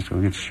San Francisco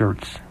to get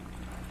shirts,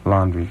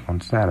 laundry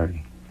on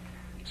Saturday.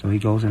 So he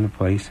goes in the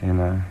place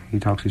and he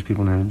talks these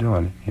people into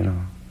doing it, you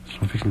know. So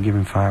I'm fixing to give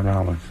him $5.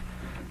 No,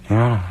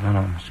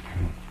 Mr.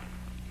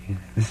 Green.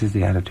 This is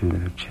the attitude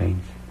that have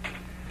changed.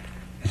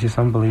 It's just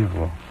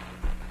unbelievable.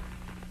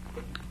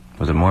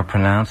 Was it more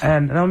pronounced?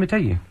 And let me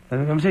tell you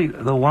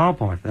the wild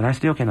part that I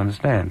still can't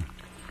understand.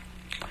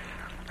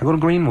 I go to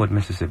Greenwood,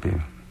 Mississippi,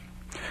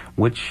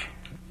 which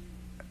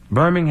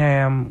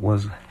Birmingham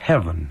was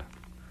heaven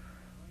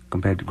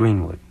compared to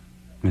Greenwood,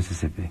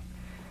 Mississippi,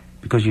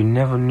 because you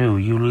never knew.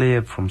 You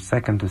lived from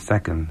second to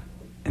second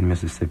in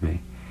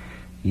Mississippi.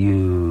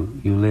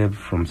 You lived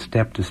from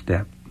step to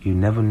step. You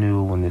never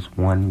knew when this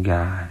one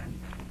guy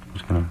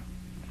was going to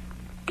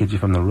get you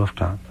from the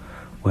rooftop,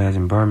 whereas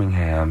in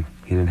Birmingham,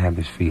 he didn't have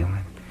this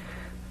feeling.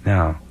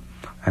 Now,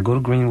 I go to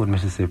Greenwood,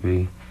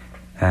 Mississippi,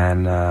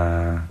 and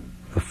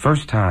the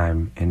first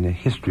time in the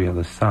history of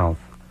the South,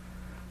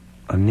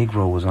 a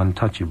Negro was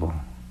untouchable.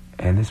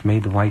 And this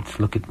made the whites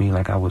look at me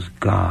like I was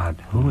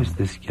God. Who is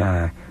this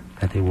guy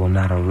that they will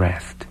not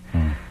arrest?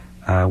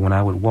 When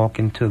I would walk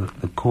into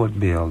the court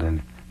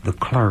building, the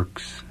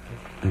clerks,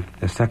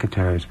 the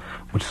secretaries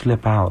would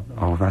slip out.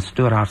 Or if I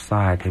stood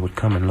outside, they would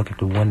come and look at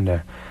the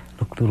window,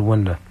 look through the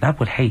window. Not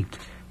with hate,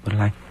 but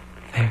like,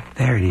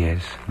 there it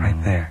is,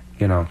 right there,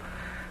 you know.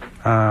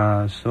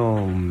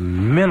 So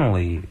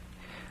mentally,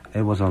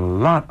 there was a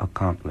lot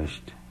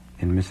accomplished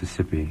in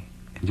Mississippi,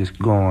 and just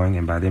going,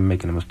 and by them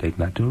making a mistake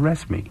not to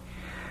arrest me.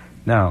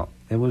 Now,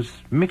 there was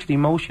mixed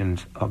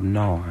emotions up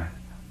north.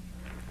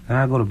 Then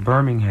I go to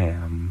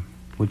Birmingham,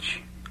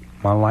 which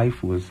my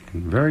life was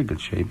in very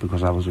good shape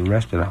because I was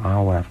arrested an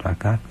hour after I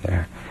got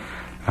there.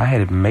 I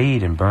had it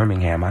made in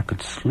Birmingham. I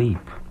could sleep.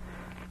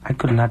 I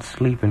could not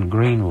sleep in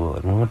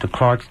Greenwood. We went to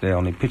Clarksdale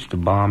and they pitched a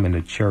bomb in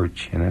the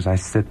church. And as I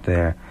sit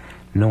there,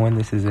 knowing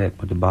this is it,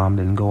 but the bomb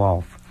didn't go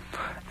off.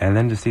 And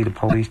then to see the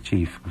police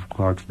chief of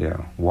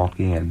Clarksdale walk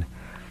in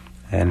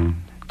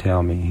and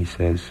tell me, he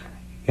says,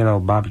 you know,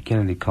 Bobby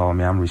Kennedy called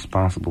me. I'm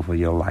responsible for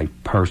your life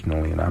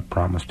personally, and I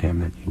promised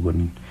him that you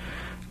wouldn't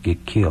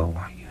get killed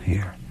while you're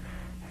here.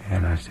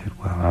 And I said,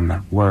 well, I'm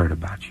not worried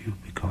about you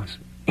because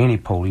any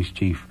police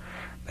chief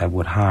that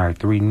would hire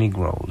 3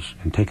 Negroes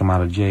and take them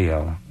out of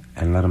jail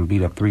and let them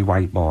beat up 3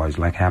 white boys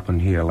like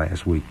happened here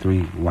last week.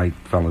 3 white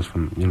fellas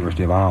from the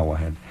University of Iowa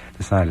had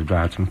decided to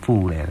drive some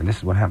food in, and this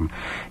is what happened.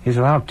 He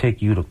said, I'll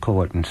take you to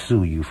court and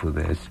sue you for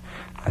this.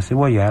 I said,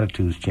 well, your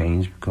attitudes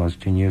changed because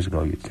 10 years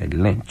ago you said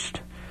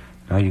lynched.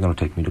 Now you're going to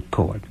take me to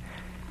court.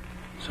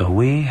 So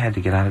we had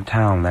to get out of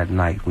town that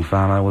night. We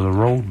found out there was a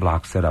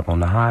roadblock set up on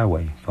the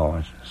highway for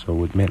us.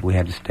 So it meant we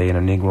had to stay in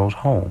a Negro's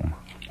home.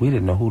 We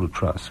didn't know who to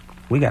trust.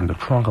 We got in the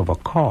trunk of a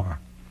car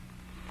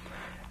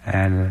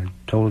and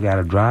told the guy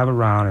to drive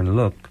around and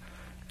look,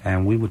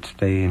 and we would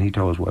stay, and he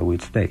told us where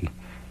we'd stay.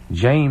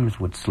 James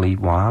would sleep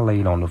while I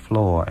laid on the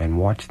floor and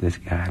watched this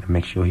guy to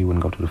make sure he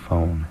wouldn't go to the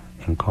phone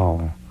and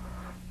call.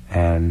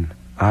 And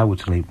I would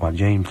sleep while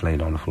James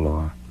laid on the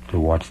floor to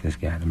watch this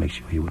guy to make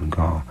sure he wouldn't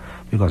call.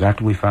 Because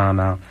after we found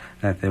out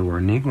that there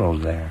were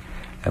Negroes there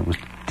that was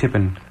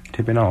tipping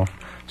off,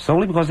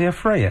 solely because they're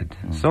afraid,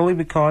 solely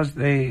because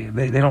they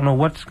don't know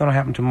what's going to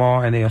happen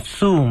tomorrow, and they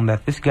assume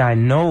that this guy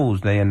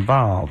knows they're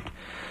involved.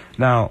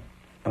 Now,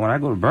 when I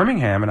go to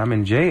Birmingham and I'm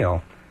in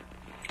jail,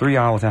 3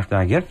 hours after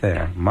I get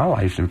there, my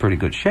life's in pretty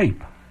good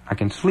shape. I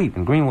can sleep.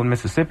 In Greenwood,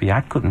 Mississippi,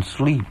 I couldn't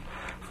sleep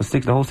for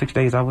the whole 6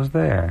 days I was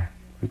there,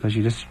 because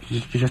you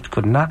just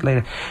could not lay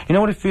there. You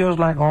know what it feels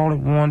like all at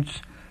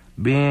once?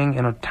 Being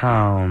in a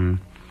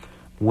town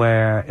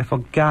where if a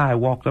guy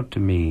walked up to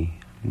me,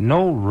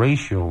 no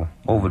racial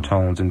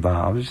overtones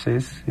involved, just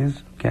says,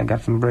 "He's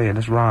got some bread,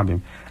 let's rob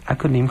him." I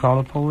couldn't even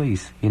call the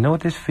police. You know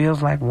what this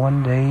feels like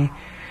one day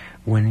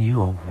when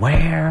you're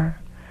aware?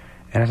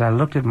 And as I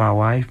looked at my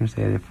wife and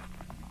said,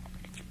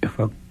 if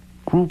a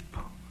group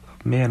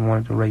of men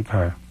wanted to rape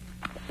her,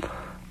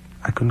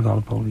 I couldn't call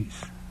the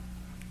police.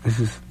 This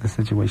is the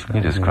situation.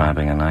 You're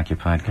describing an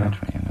occupied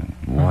country in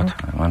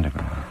wartime,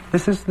 underground.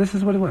 This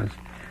is what it was.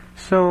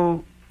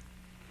 So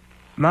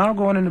now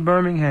going into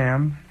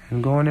Birmingham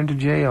and going into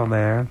jail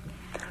there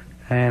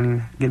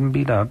and getting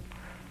beat up,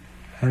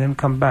 and then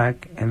come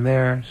back, and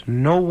there's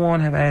no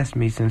one have asked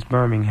me since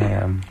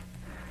Birmingham,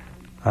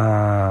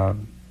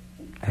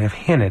 have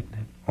hinted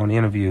on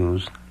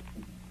interviews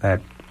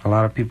that a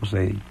lot of people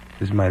say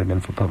this might have been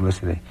for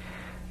publicity.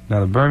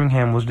 Now, the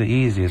Birmingham was the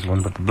easiest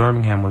one, but the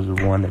Birmingham was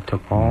the one that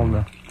took all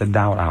the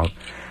doubt out.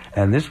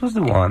 And this was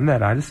the one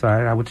that I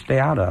decided I would stay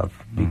out of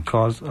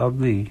because of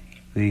the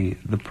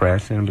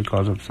press, and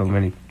because of so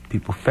many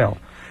people felt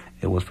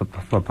it was for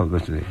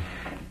publicity.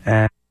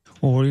 And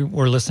well,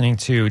 we're listening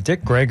to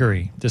Dick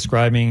Gregory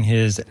describing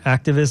his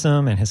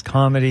activism and his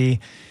comedy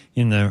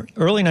in the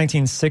early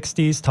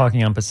 1960s,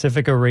 talking on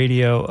Pacifica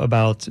Radio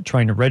about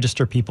trying to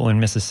register people in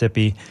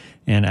Mississippi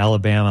and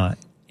Alabama.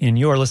 And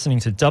you are listening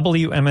to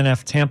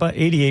WMNF Tampa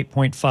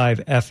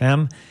 88.5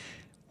 FM.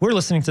 We're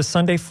listening to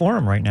Sunday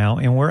Forum right now,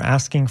 and we're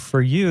asking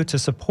for you to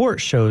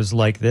support shows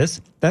like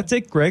this. That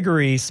Dick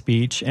Gregory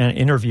speech and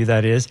interview,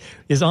 that is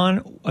on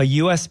a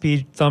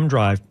USB thumb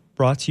drive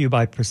brought to you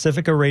by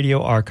Pacifica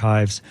Radio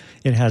Archives.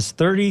 It has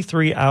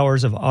 33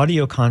 hours of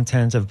audio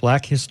content of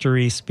Black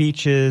history,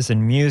 speeches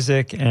and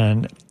music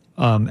and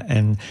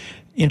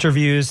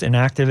interviews and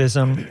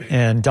activism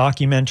and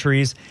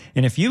documentaries.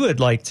 And if you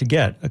would like to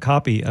get a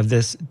copy of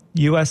this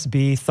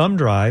USB thumb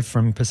drive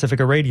from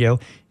Pacifica Radio,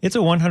 it's a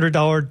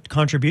 $100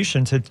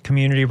 contribution to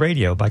community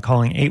radio by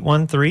calling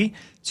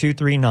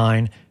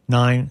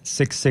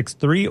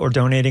 813-239-9663 or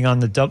donating on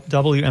the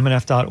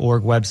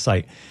WMNF.org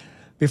website.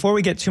 Before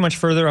we get too much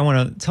further, I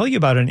want to tell you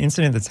about an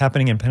incident that's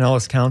happening in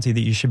Pinellas County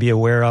that you should be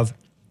aware of.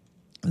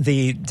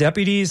 The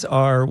deputies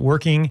are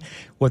working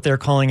what they're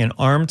calling an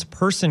armed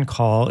person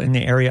call in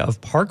the area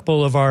of Park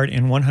Boulevard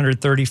and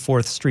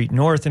 134th Street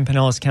North in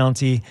Pinellas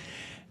County,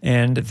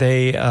 and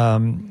they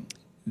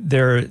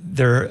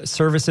their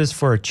services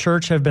for a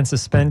church have been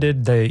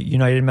suspended. The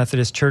United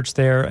Methodist Church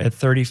there at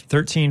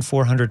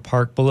 13400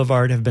 Park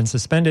Boulevard have been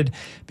suspended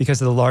because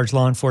of the large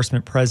law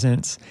enforcement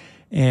presence.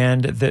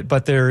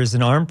 But there is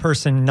an armed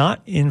person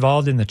not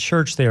involved in the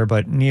church there,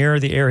 but near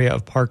the area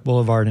of Park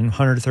Boulevard and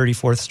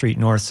 134th Street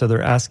North. So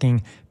they're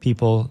asking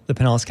people, the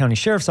Pinellas County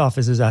Sheriff's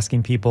Office is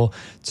asking people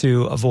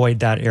to avoid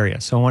that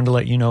area. So I wanted to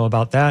let you know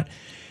about that.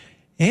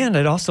 And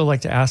I'd also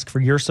like to ask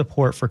for your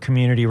support for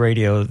community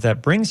radio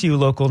that brings you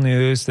local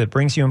news, that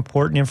brings you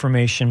important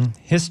information,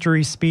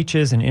 history,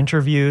 speeches, and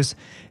interviews,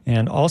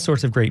 and all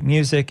sorts of great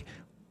music.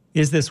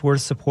 Is this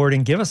worth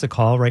supporting? Give us a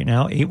call right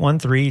now,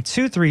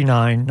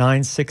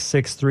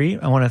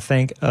 813-239-9663. I want to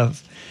thank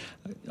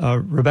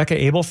Rebecca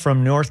Abel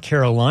from North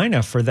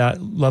Carolina for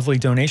that lovely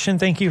donation.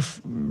 Thank you,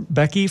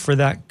 Becky, for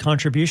that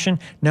contribution.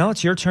 Now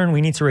it's your turn. We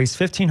need to raise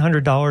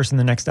 $1,500 in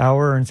the next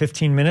hour and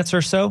 15 minutes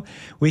or so.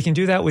 We can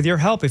do that with your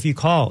help if you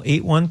call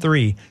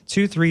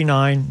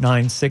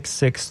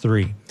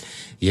 813-239-9663.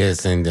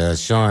 Yes, and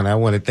Sean, I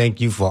want to thank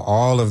you for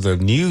all of the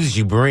news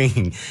you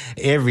bring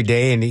every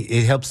day, and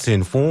it helps to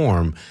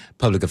inform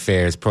public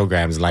affairs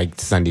programs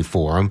like Sunday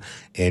Forum,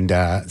 and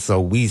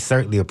so we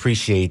certainly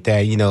appreciate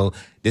that. You know,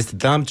 this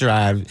thumb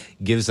drive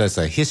gives us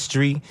a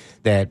history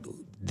that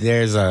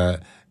there's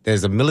a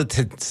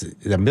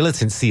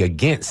militancy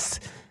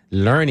against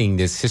learning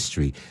this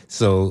history.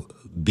 So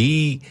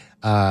be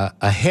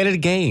ahead of the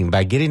game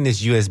by getting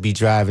this USB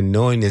drive and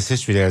knowing this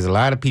history. There's a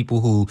lot of people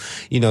who,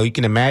 you know, you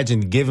can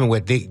imagine, given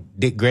what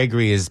Dick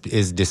Gregory is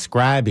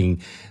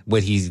describing,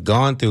 what he's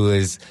gone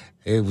through,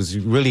 it was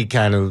really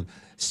kind of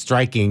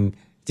striking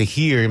to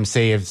hear him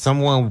say if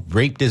someone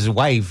raped his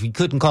wife, he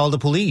couldn't call the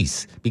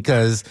police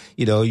because,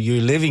 you know,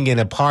 you're living in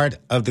a part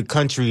of the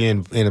country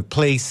in a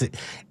place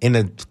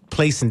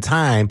and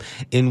time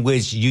in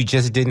which you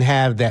just didn't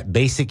have that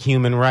basic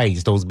human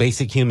rights, those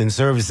basic human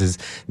services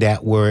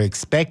that were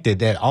expected,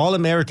 that all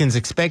Americans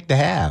expect to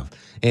have.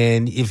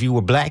 And if you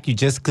were black, you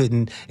just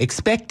couldn't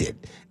expect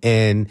it.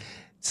 And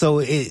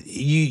So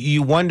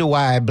you wonder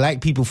why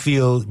black people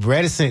feel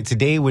reticent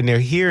today when they're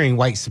hearing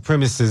white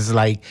supremacists,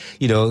 like,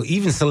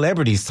 even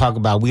celebrities talk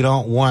about, we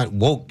don't want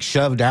woke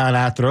shoved down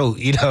our throat.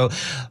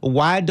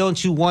 Why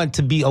don't you want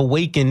to be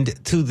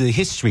awakened to the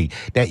history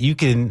that you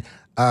can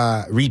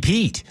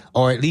repeat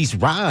or at least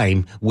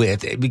rhyme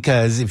with?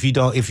 Because if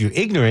you're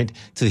ignorant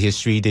to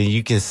history, then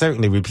you can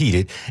certainly repeat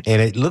it.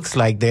 And it looks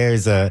like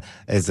there's a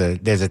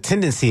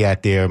tendency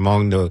out there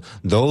among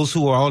those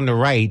who are on the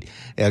right,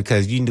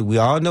 because we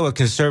all know what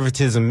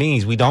conservatism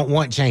means. We don't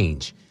want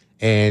change.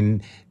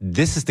 And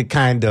this is the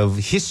kind of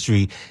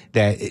history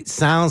that it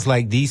sounds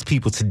like these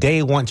people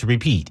today want to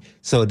repeat.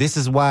 So this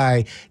is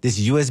why this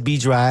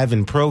USB drive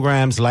and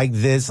programs like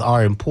this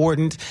are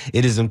important.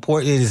 It is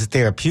important. It is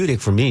therapeutic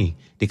for me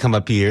to come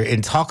up here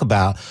and talk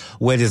about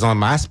what is on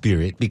my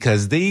spirit,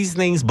 because these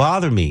things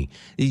bother me.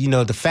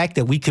 The fact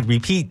that we could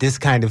repeat this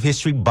kind of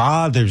history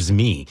bothers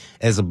me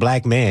as a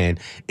black man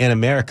in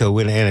America,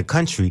 in a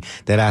country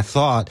that I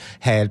thought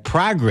had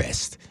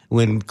progressed,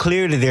 when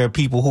clearly there are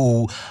people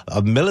who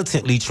are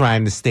militantly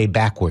trying to stay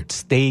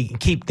backwards,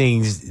 keep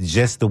things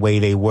just the way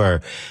they were.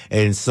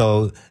 And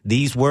so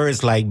these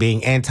words like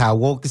being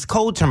anti-woke is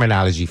code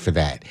terminology for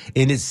that.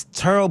 And it's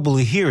terrible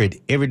to hear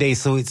it every day.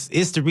 So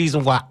it's the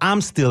reason why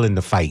I'm still in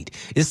the fight.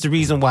 It's the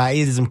reason why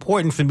it is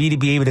important for me to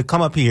be able to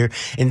come up here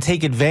and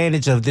take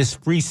advantage of this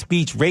free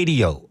speech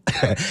radio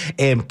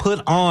and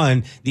put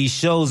on these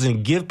shows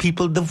and give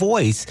people the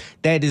voice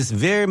that is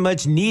very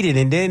much needed.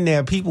 And then there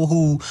are people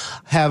who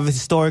have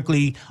historically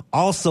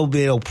also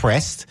been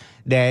oppressed,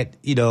 that,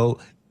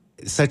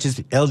 such as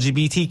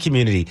LGBT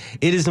community.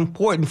 It is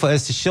important for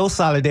us to show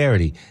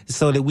solidarity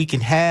so that we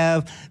can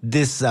have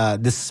this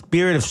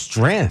spirit of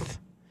strength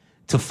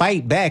to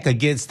fight back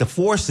against the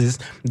forces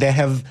that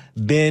have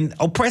been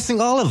oppressing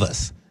all of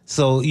us.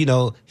 So,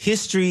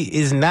 history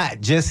is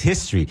not just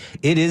history.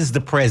 It is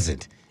the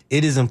present.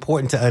 It is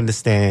important to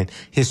understand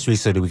history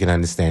so that we can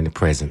understand the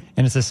present.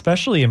 And it's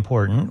especially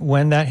important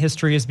when that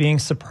history is being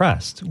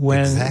suppressed,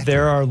 when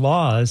there are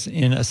laws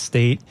in a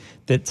state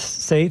that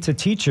say to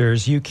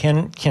teachers, you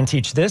can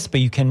teach this,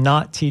 but you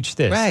cannot teach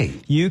this. Right.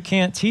 You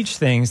can't teach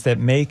things that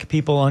make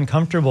people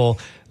uncomfortable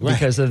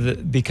because of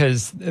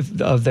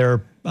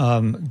their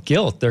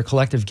guilt, their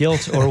collective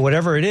guilt, or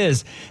whatever it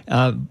is.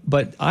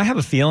 But I have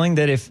a feeling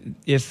that if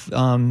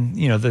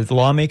the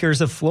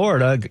lawmakers of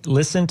Florida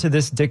listen to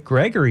this Dick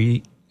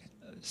Gregory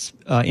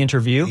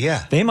interview,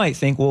 they might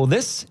think, well,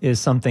 this is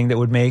something that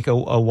would make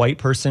a white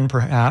person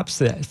perhaps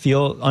that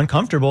feel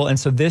uncomfortable, and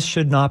so this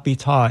should not be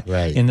taught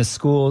in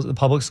the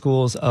public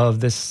schools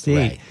of this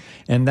state.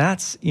 And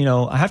that's,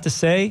 I have to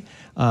say,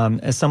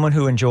 as someone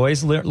who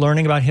enjoys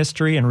learning about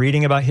history and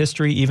reading about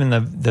history, even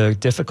the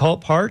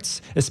difficult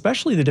parts,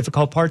 especially the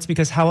difficult parts,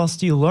 because how else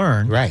do you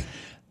learn?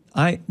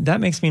 That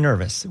makes me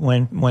nervous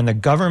when the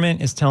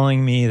government is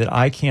telling me that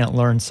I can't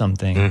learn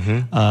something.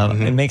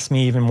 It makes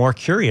me even more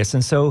curious.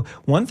 And so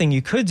one thing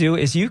you could do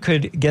is you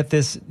could get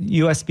this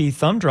USB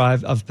thumb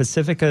drive of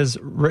Pacifica's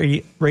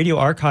Radio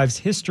Archives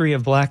History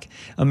of Black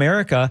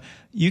America.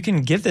 You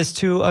can give this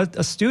to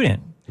a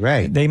student.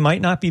 They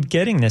might not be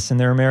getting this in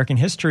their American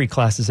history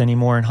classes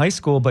anymore in high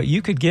school, but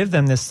you could give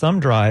them this thumb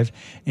drive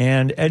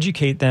and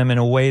educate them in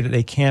a way that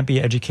they can't be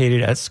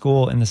educated at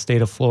school in the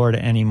state of Florida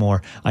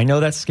anymore. I know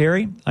that's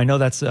scary. I know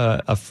that's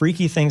a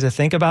freaky thing to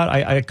think about.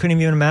 I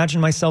couldn't even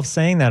imagine myself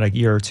saying that a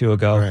year or two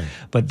ago,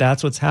 but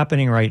that's what's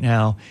happening right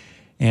now.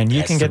 And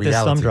you can get this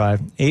thumb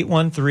drive,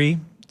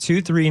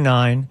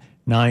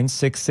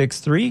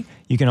 813-239-9663.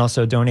 You can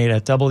also donate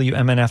at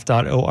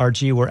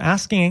WMNF.org. We're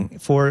asking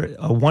for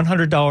a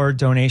 $100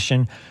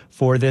 donation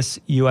for this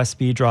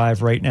USB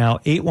drive right now,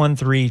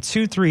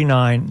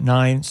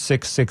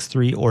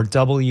 813-239-9663 or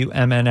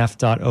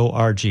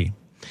WMNF.org.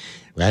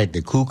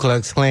 The Ku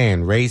Klux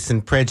Klan, Race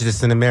and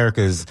Prejudice in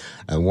America is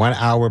a 1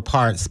 hour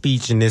part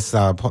speech in this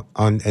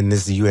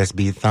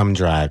USB thumb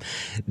drive.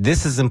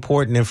 This is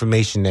important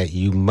information that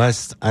you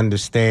must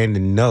understand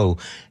and know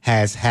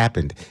has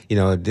happened.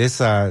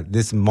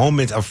 This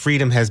moment of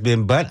freedom has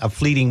been but a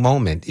fleeting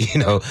moment,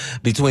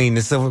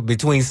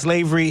 between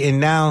slavery and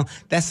now.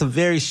 That's a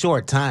very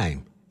short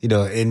time,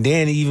 and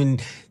then even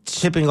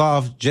chipping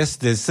off just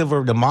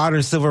the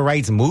modern civil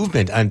rights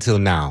movement until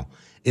now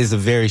is a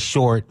very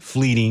short,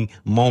 fleeting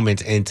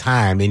moment in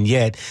time. And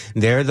yet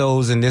there are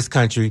those in this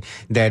country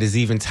that is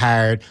even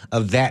tired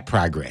of that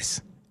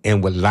progress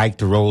and would like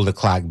to roll the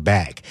clock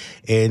back.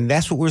 And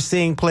that's what we're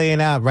seeing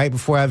playing out right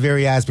before our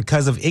very eyes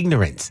because of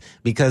ignorance.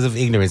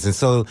 And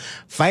so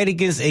fight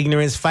against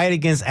ignorance, fight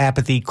against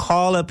apathy,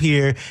 call up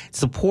here,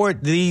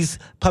 support these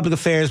public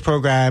affairs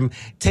program,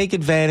 take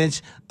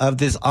advantage of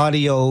this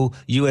audio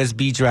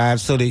USB drive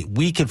so that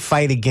we could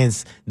fight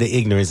against the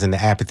ignorance and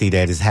the apathy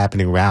that is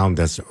happening around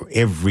us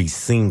every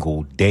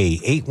single day.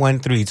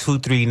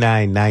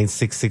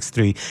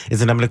 813-239-9663 is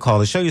the number to call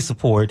to show your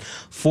support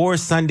for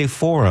Sunday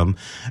Forum.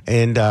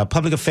 And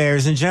public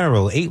affairs in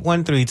general,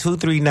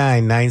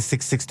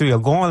 813-239-9663, or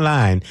go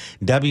online,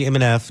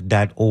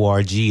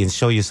 WMNF.org, and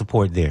show your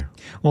support there.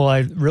 Well, I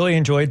really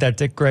enjoyed that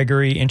Dick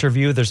Gregory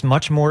interview. There's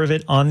much more of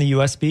it on the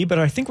USB, but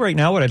I think right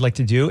now what I'd like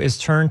to do is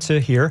turn to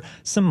hear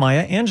some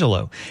Maya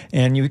Angelou.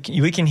 And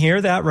we can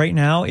hear that right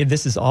now.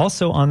 This is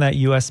also on that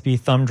USB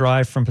thumb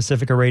drive from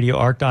Pacifica Radio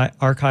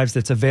Archives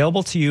that's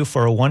available to you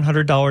for a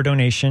 $100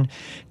 donation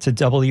to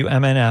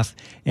WMNF.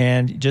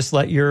 And just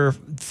let your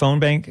phone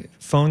bank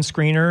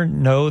volunteer,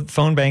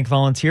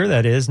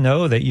 that is,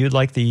 know that you'd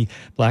like the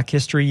Black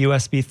History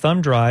USB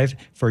thumb drive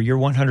for your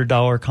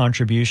 $100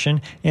 contribution,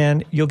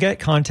 and you'll get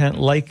content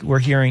like we're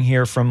hearing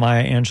here from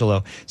Maya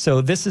Angelou.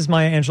 So this is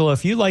Maya Angelou.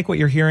 If you like what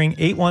you're hearing,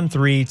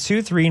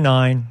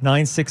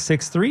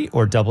 813-239-9663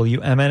 or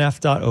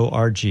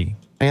WMNF.org.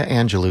 Maya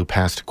Angelou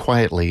passed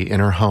quietly in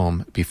her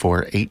home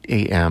before 8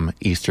 a.m.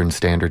 Eastern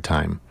Standard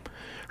Time.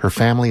 Her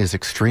family is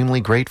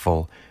extremely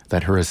grateful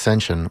that her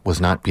ascension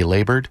was not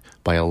belabored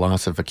by a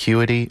loss of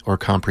acuity or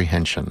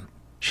comprehension.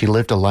 She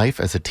lived a life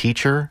as a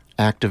teacher,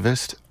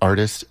 activist,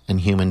 artist, and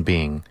human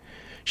being.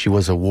 She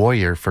was a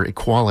warrior for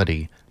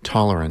equality,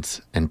 tolerance,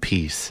 and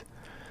peace.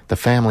 The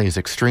family is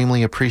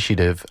extremely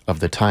appreciative of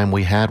the time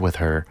we had with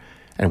her,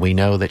 and we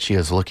know that she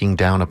is looking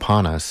down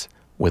upon us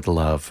with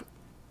love.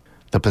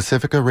 The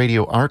Pacifica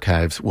Radio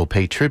Archives will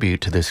pay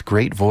tribute to this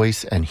great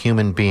voice and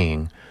human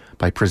being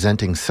by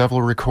presenting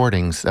several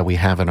recordings that we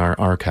have in our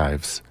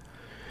archives.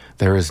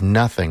 There is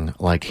nothing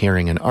like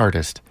hearing an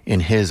artist in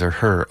his or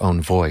her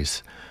own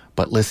voice,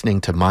 but listening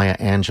to Maya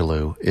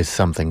Angelou is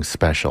something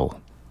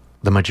special.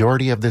 The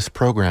majority of this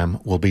program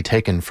will be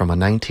taken from a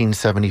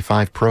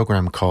 1975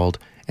 program called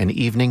An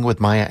Evening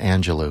with Maya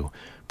Angelou,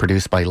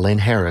 produced by Lynn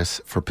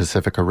Harris for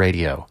Pacifica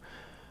Radio.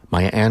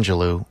 Maya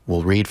Angelou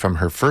will read from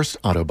her first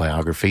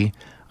autobiography,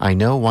 I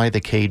Know Why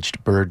the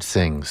Caged Bird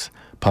Sings,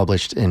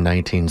 published in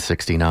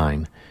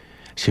 1969.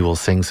 She will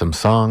sing some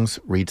songs,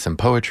 read some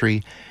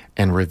poetry,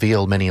 and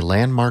reveal many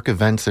landmark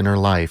events in her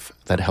life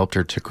that helped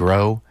her to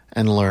grow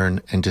and learn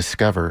and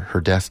discover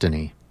her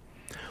destiny.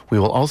 We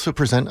will also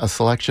present a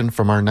selection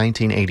from our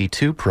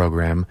 1982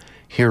 program,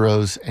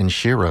 Heroes and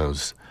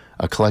Sheroes,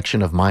 a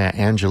collection of Maya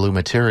Angelou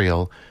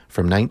material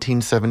from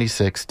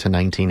 1976 to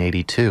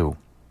 1982.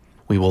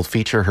 We will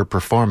feature her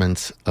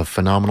performance of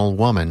Phenomenal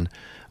Woman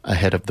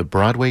ahead of the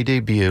Broadway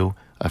debut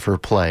of her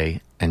play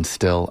And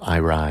Still I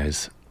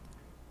Rise.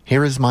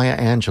 Here is Maya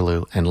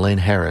Angelou and Lynn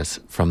Harris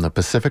from the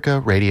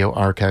Pacifica Radio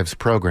Archives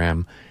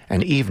program,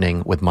 An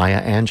Evening with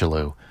Maya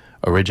Angelou,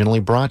 originally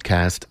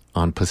broadcast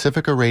on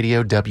Pacifica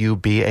Radio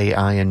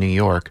WBAI in New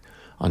York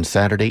on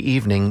Saturday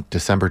evening,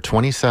 December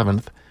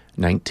 27th,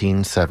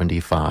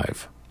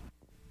 1975.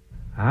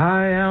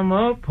 I am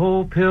a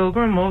poor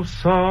pilgrim of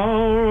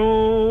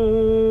sorrow.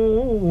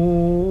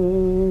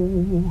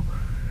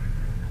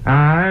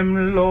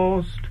 I'm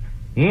lost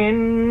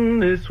in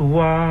this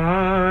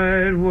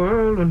wide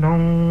world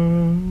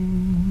alone.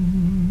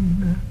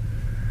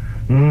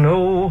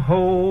 No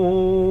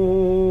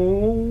hope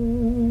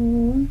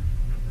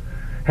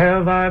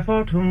have I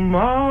for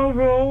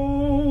tomorrow.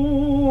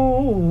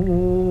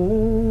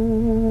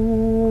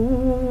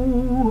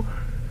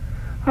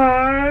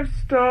 I've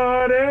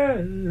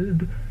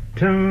started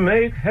to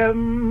make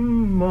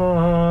heaven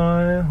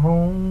my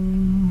home.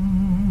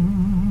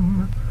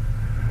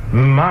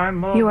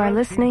 You are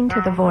listening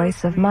to the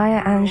voice of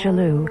Maya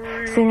Angelou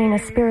singing a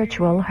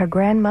spiritual her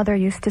grandmother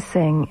used to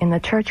sing in the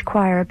church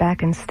choir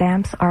back in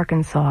Stamps,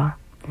 Arkansas.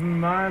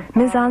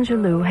 Ms.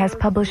 Angelou has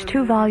published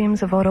 2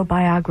 volumes of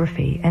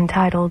autobiography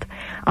entitled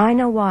I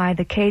Know Why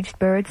the Caged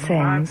Bird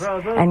Sings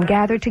and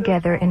Gathered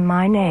Together in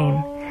My Name,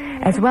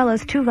 as well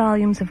as 2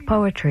 volumes of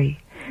poetry,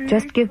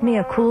 Just Give Me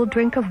a Cool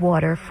Drink of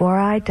Water 'Fore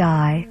I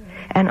Die,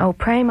 and Oh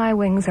Pray My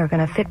Wings Are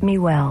Gonna Fit Me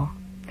Well.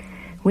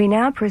 We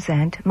now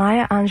present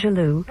Maya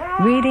Angelou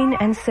reading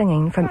and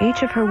singing from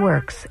each of her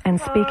works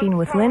and speaking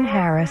with Lynn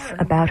Harris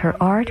about her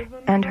art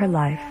and her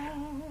life.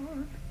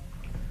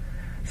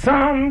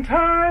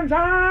 Sometimes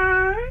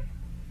I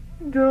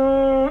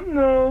don't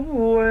know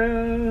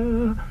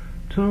where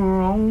to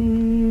roam,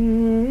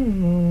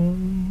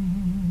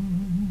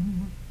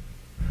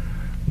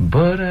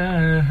 but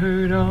I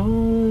heard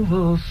of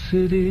a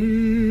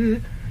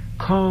city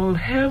called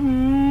heaven,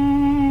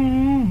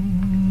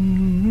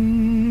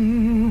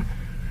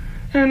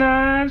 and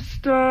I've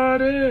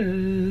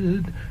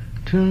started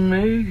to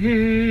make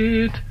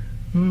it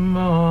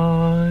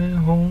my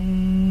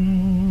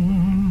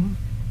home.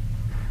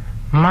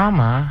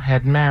 Mama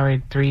had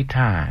married 3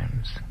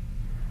 times.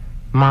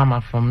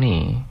 Mama, for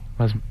me,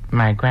 was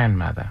my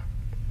grandmother.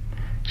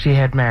 She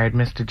had married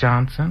Mr.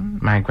 Johnson,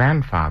 my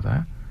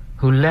grandfather,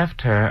 who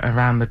left her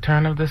around the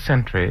turn of the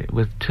century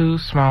with 2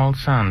 small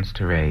sons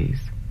to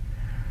raise.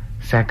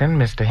 Second,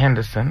 Mr.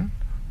 Henderson,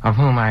 of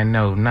whom I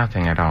know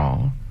nothing at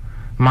all.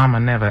 Mama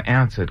never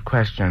answered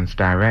questions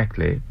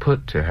directly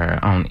put to her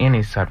on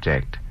any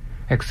subject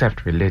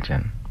except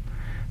religion.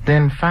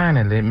 Then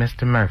finally,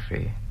 Mr.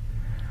 Murphy.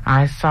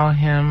 I saw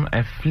him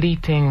a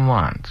fleeting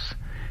once.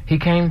 He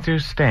came through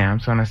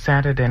Stamps on a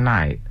Saturday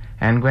night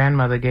and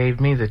Grandmother gave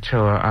me the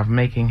chore of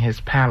making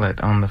his pallet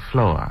on the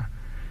floor.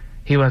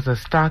 He was a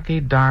stocky,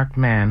 dark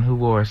man who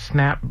wore a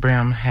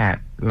snap-brim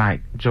hat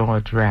like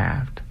George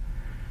Raft.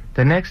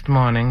 The next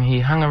morning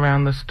he hung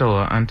around the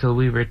store until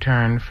we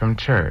returned from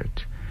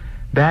church.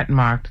 That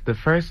marked the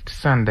first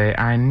Sunday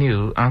I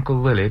knew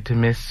Uncle Willie to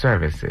miss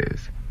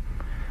services.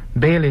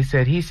 Bailey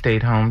said he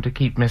stayed home to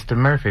keep Mr.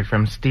 Murphy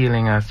from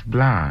stealing us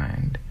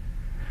blind.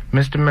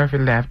 Mr. Murphy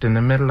left in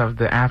the middle of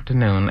the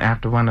afternoon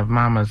after one of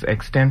Mama's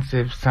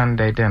extensive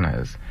Sunday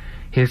dinners.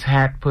 His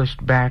hat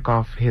pushed back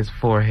off his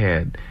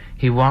forehead.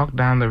 He walked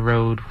down the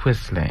road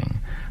whistling.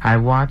 I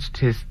watched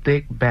his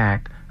thick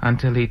back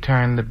until he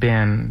turned the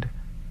bend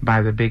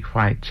by the big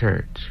white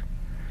church.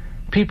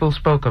 People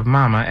spoke of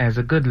Mama as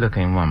a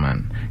good-looking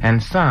woman,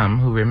 and some,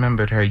 who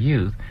remembered her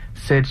youth,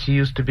 said she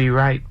used to be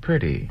right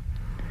pretty.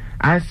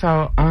 I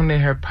saw only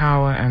her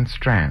power and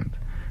strength.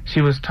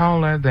 She was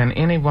taller than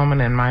any woman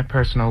in my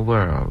personal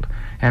world,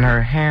 and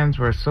her hands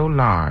were so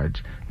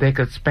large they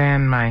could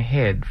span my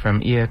head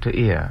from ear to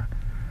ear.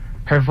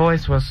 Her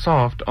voice was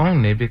soft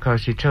only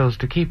because she chose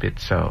to keep it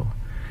so.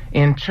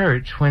 In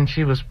church, when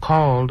she was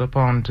called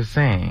upon to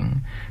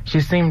sing, she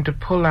seemed to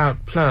pull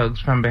out plugs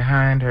from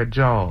behind her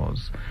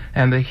jaws,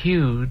 and the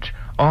huge,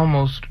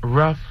 almost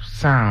rough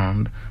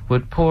sound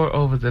would pour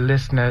over the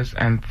listeners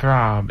and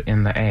throb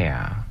in the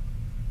air.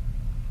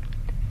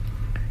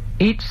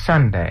 Each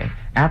Sunday,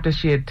 after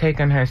she had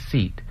taken her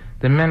seat,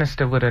 the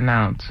minister would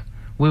announce,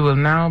 "We will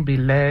now be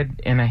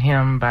led in a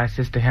hymn by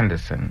Sister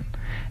Henderson."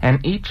 And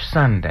each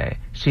Sunday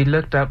she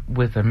looked up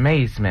with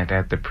amazement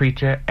at the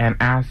preacher and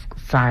asked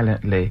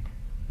silently,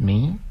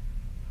 "Me?"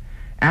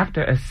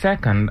 After a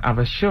second of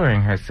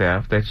assuring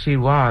herself that she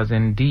was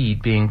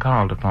indeed being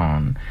called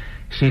upon,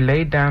 she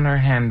laid down her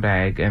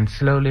handbag and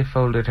slowly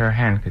folded her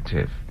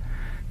handkerchief.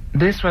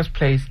 This was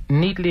placed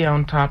neatly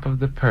on top of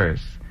the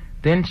purse.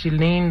 Then she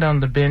leaned on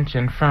the bench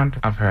in front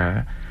of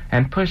her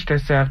and pushed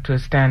herself to a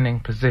standing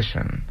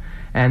position,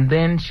 and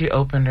then she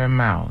opened her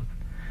mouth,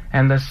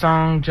 and the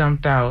song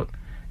jumped out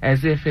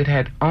as if it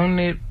had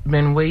only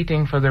been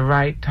waiting for the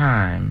right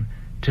time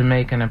to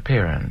make an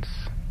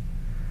appearance.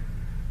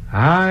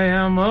 I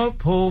am a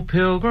poor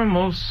pilgrim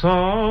of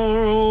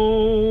sorrow.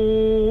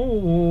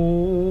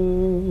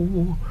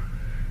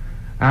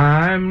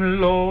 I'm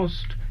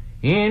lost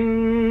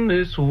in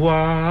this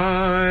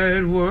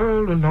wide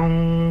world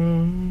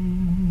alone.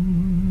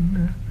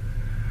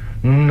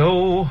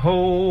 No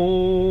hope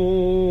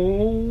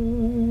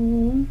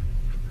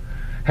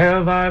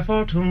have I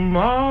for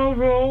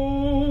tomorrow.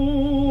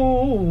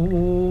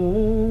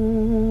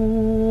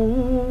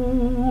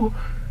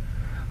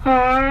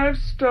 I've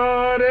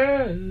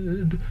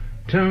started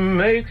to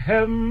make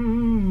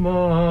heaven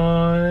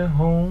my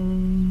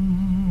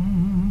home.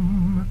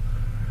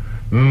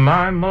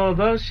 My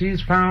mother,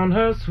 she's found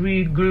her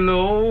sweet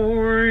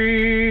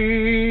glory.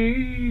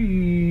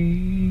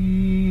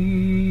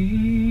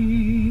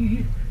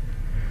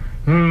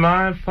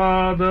 My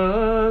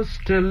father's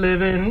still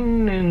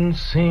living in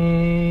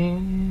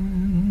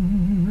sin,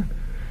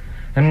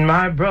 and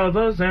my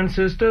brothers and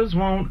sisters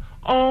won't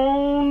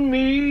own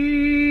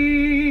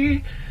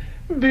me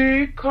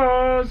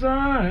because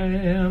I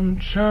am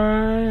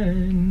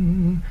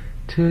trying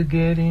to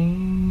get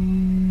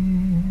in.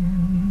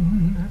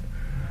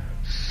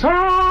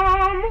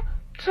 Sometime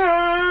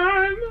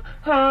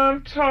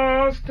I'm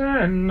tossed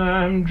and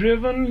I'm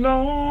driven,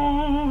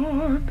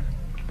 Lord.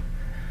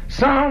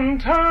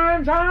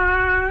 Sometimes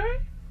I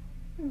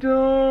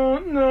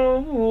don't know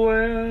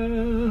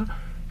where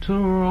to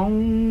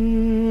roam.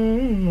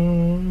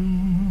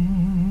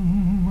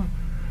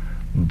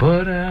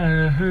 But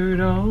I heard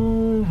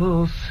of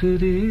a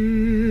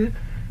city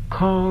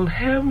called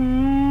heaven,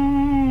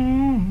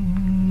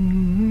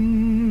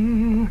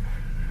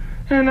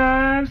 and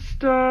I've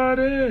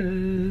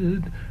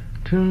started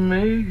to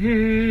make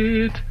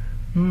it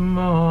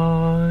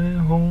my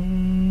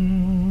home.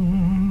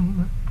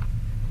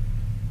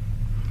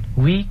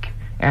 Week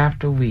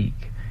after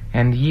week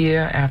and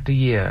year after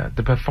year,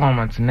 the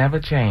performance never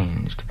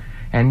changed,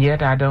 and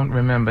yet I don't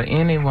remember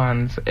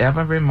anyone's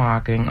ever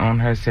remarking on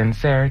her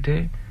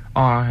sincerity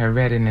or her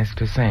readiness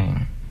to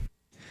sing.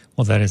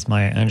 Well, that is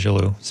Maya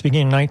Angelou,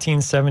 speaking in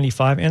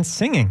 1975 and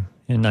singing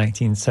in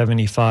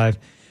 1975.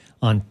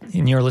 And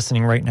you're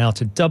listening right now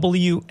to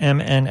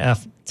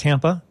WMNF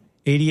Tampa,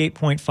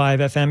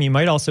 88.5 FM. You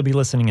might also be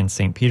listening in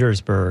St.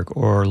 Petersburg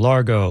or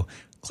Largo,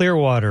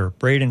 Clearwater,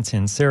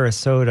 Bradenton,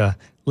 Sarasota,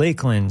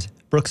 Lakeland,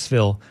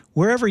 Brooksville.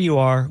 Wherever you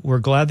are, we're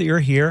glad that you're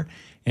here,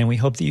 and we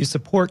hope that you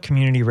support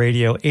Community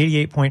Radio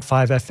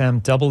 88.5 FM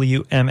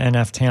WMNF Tampa.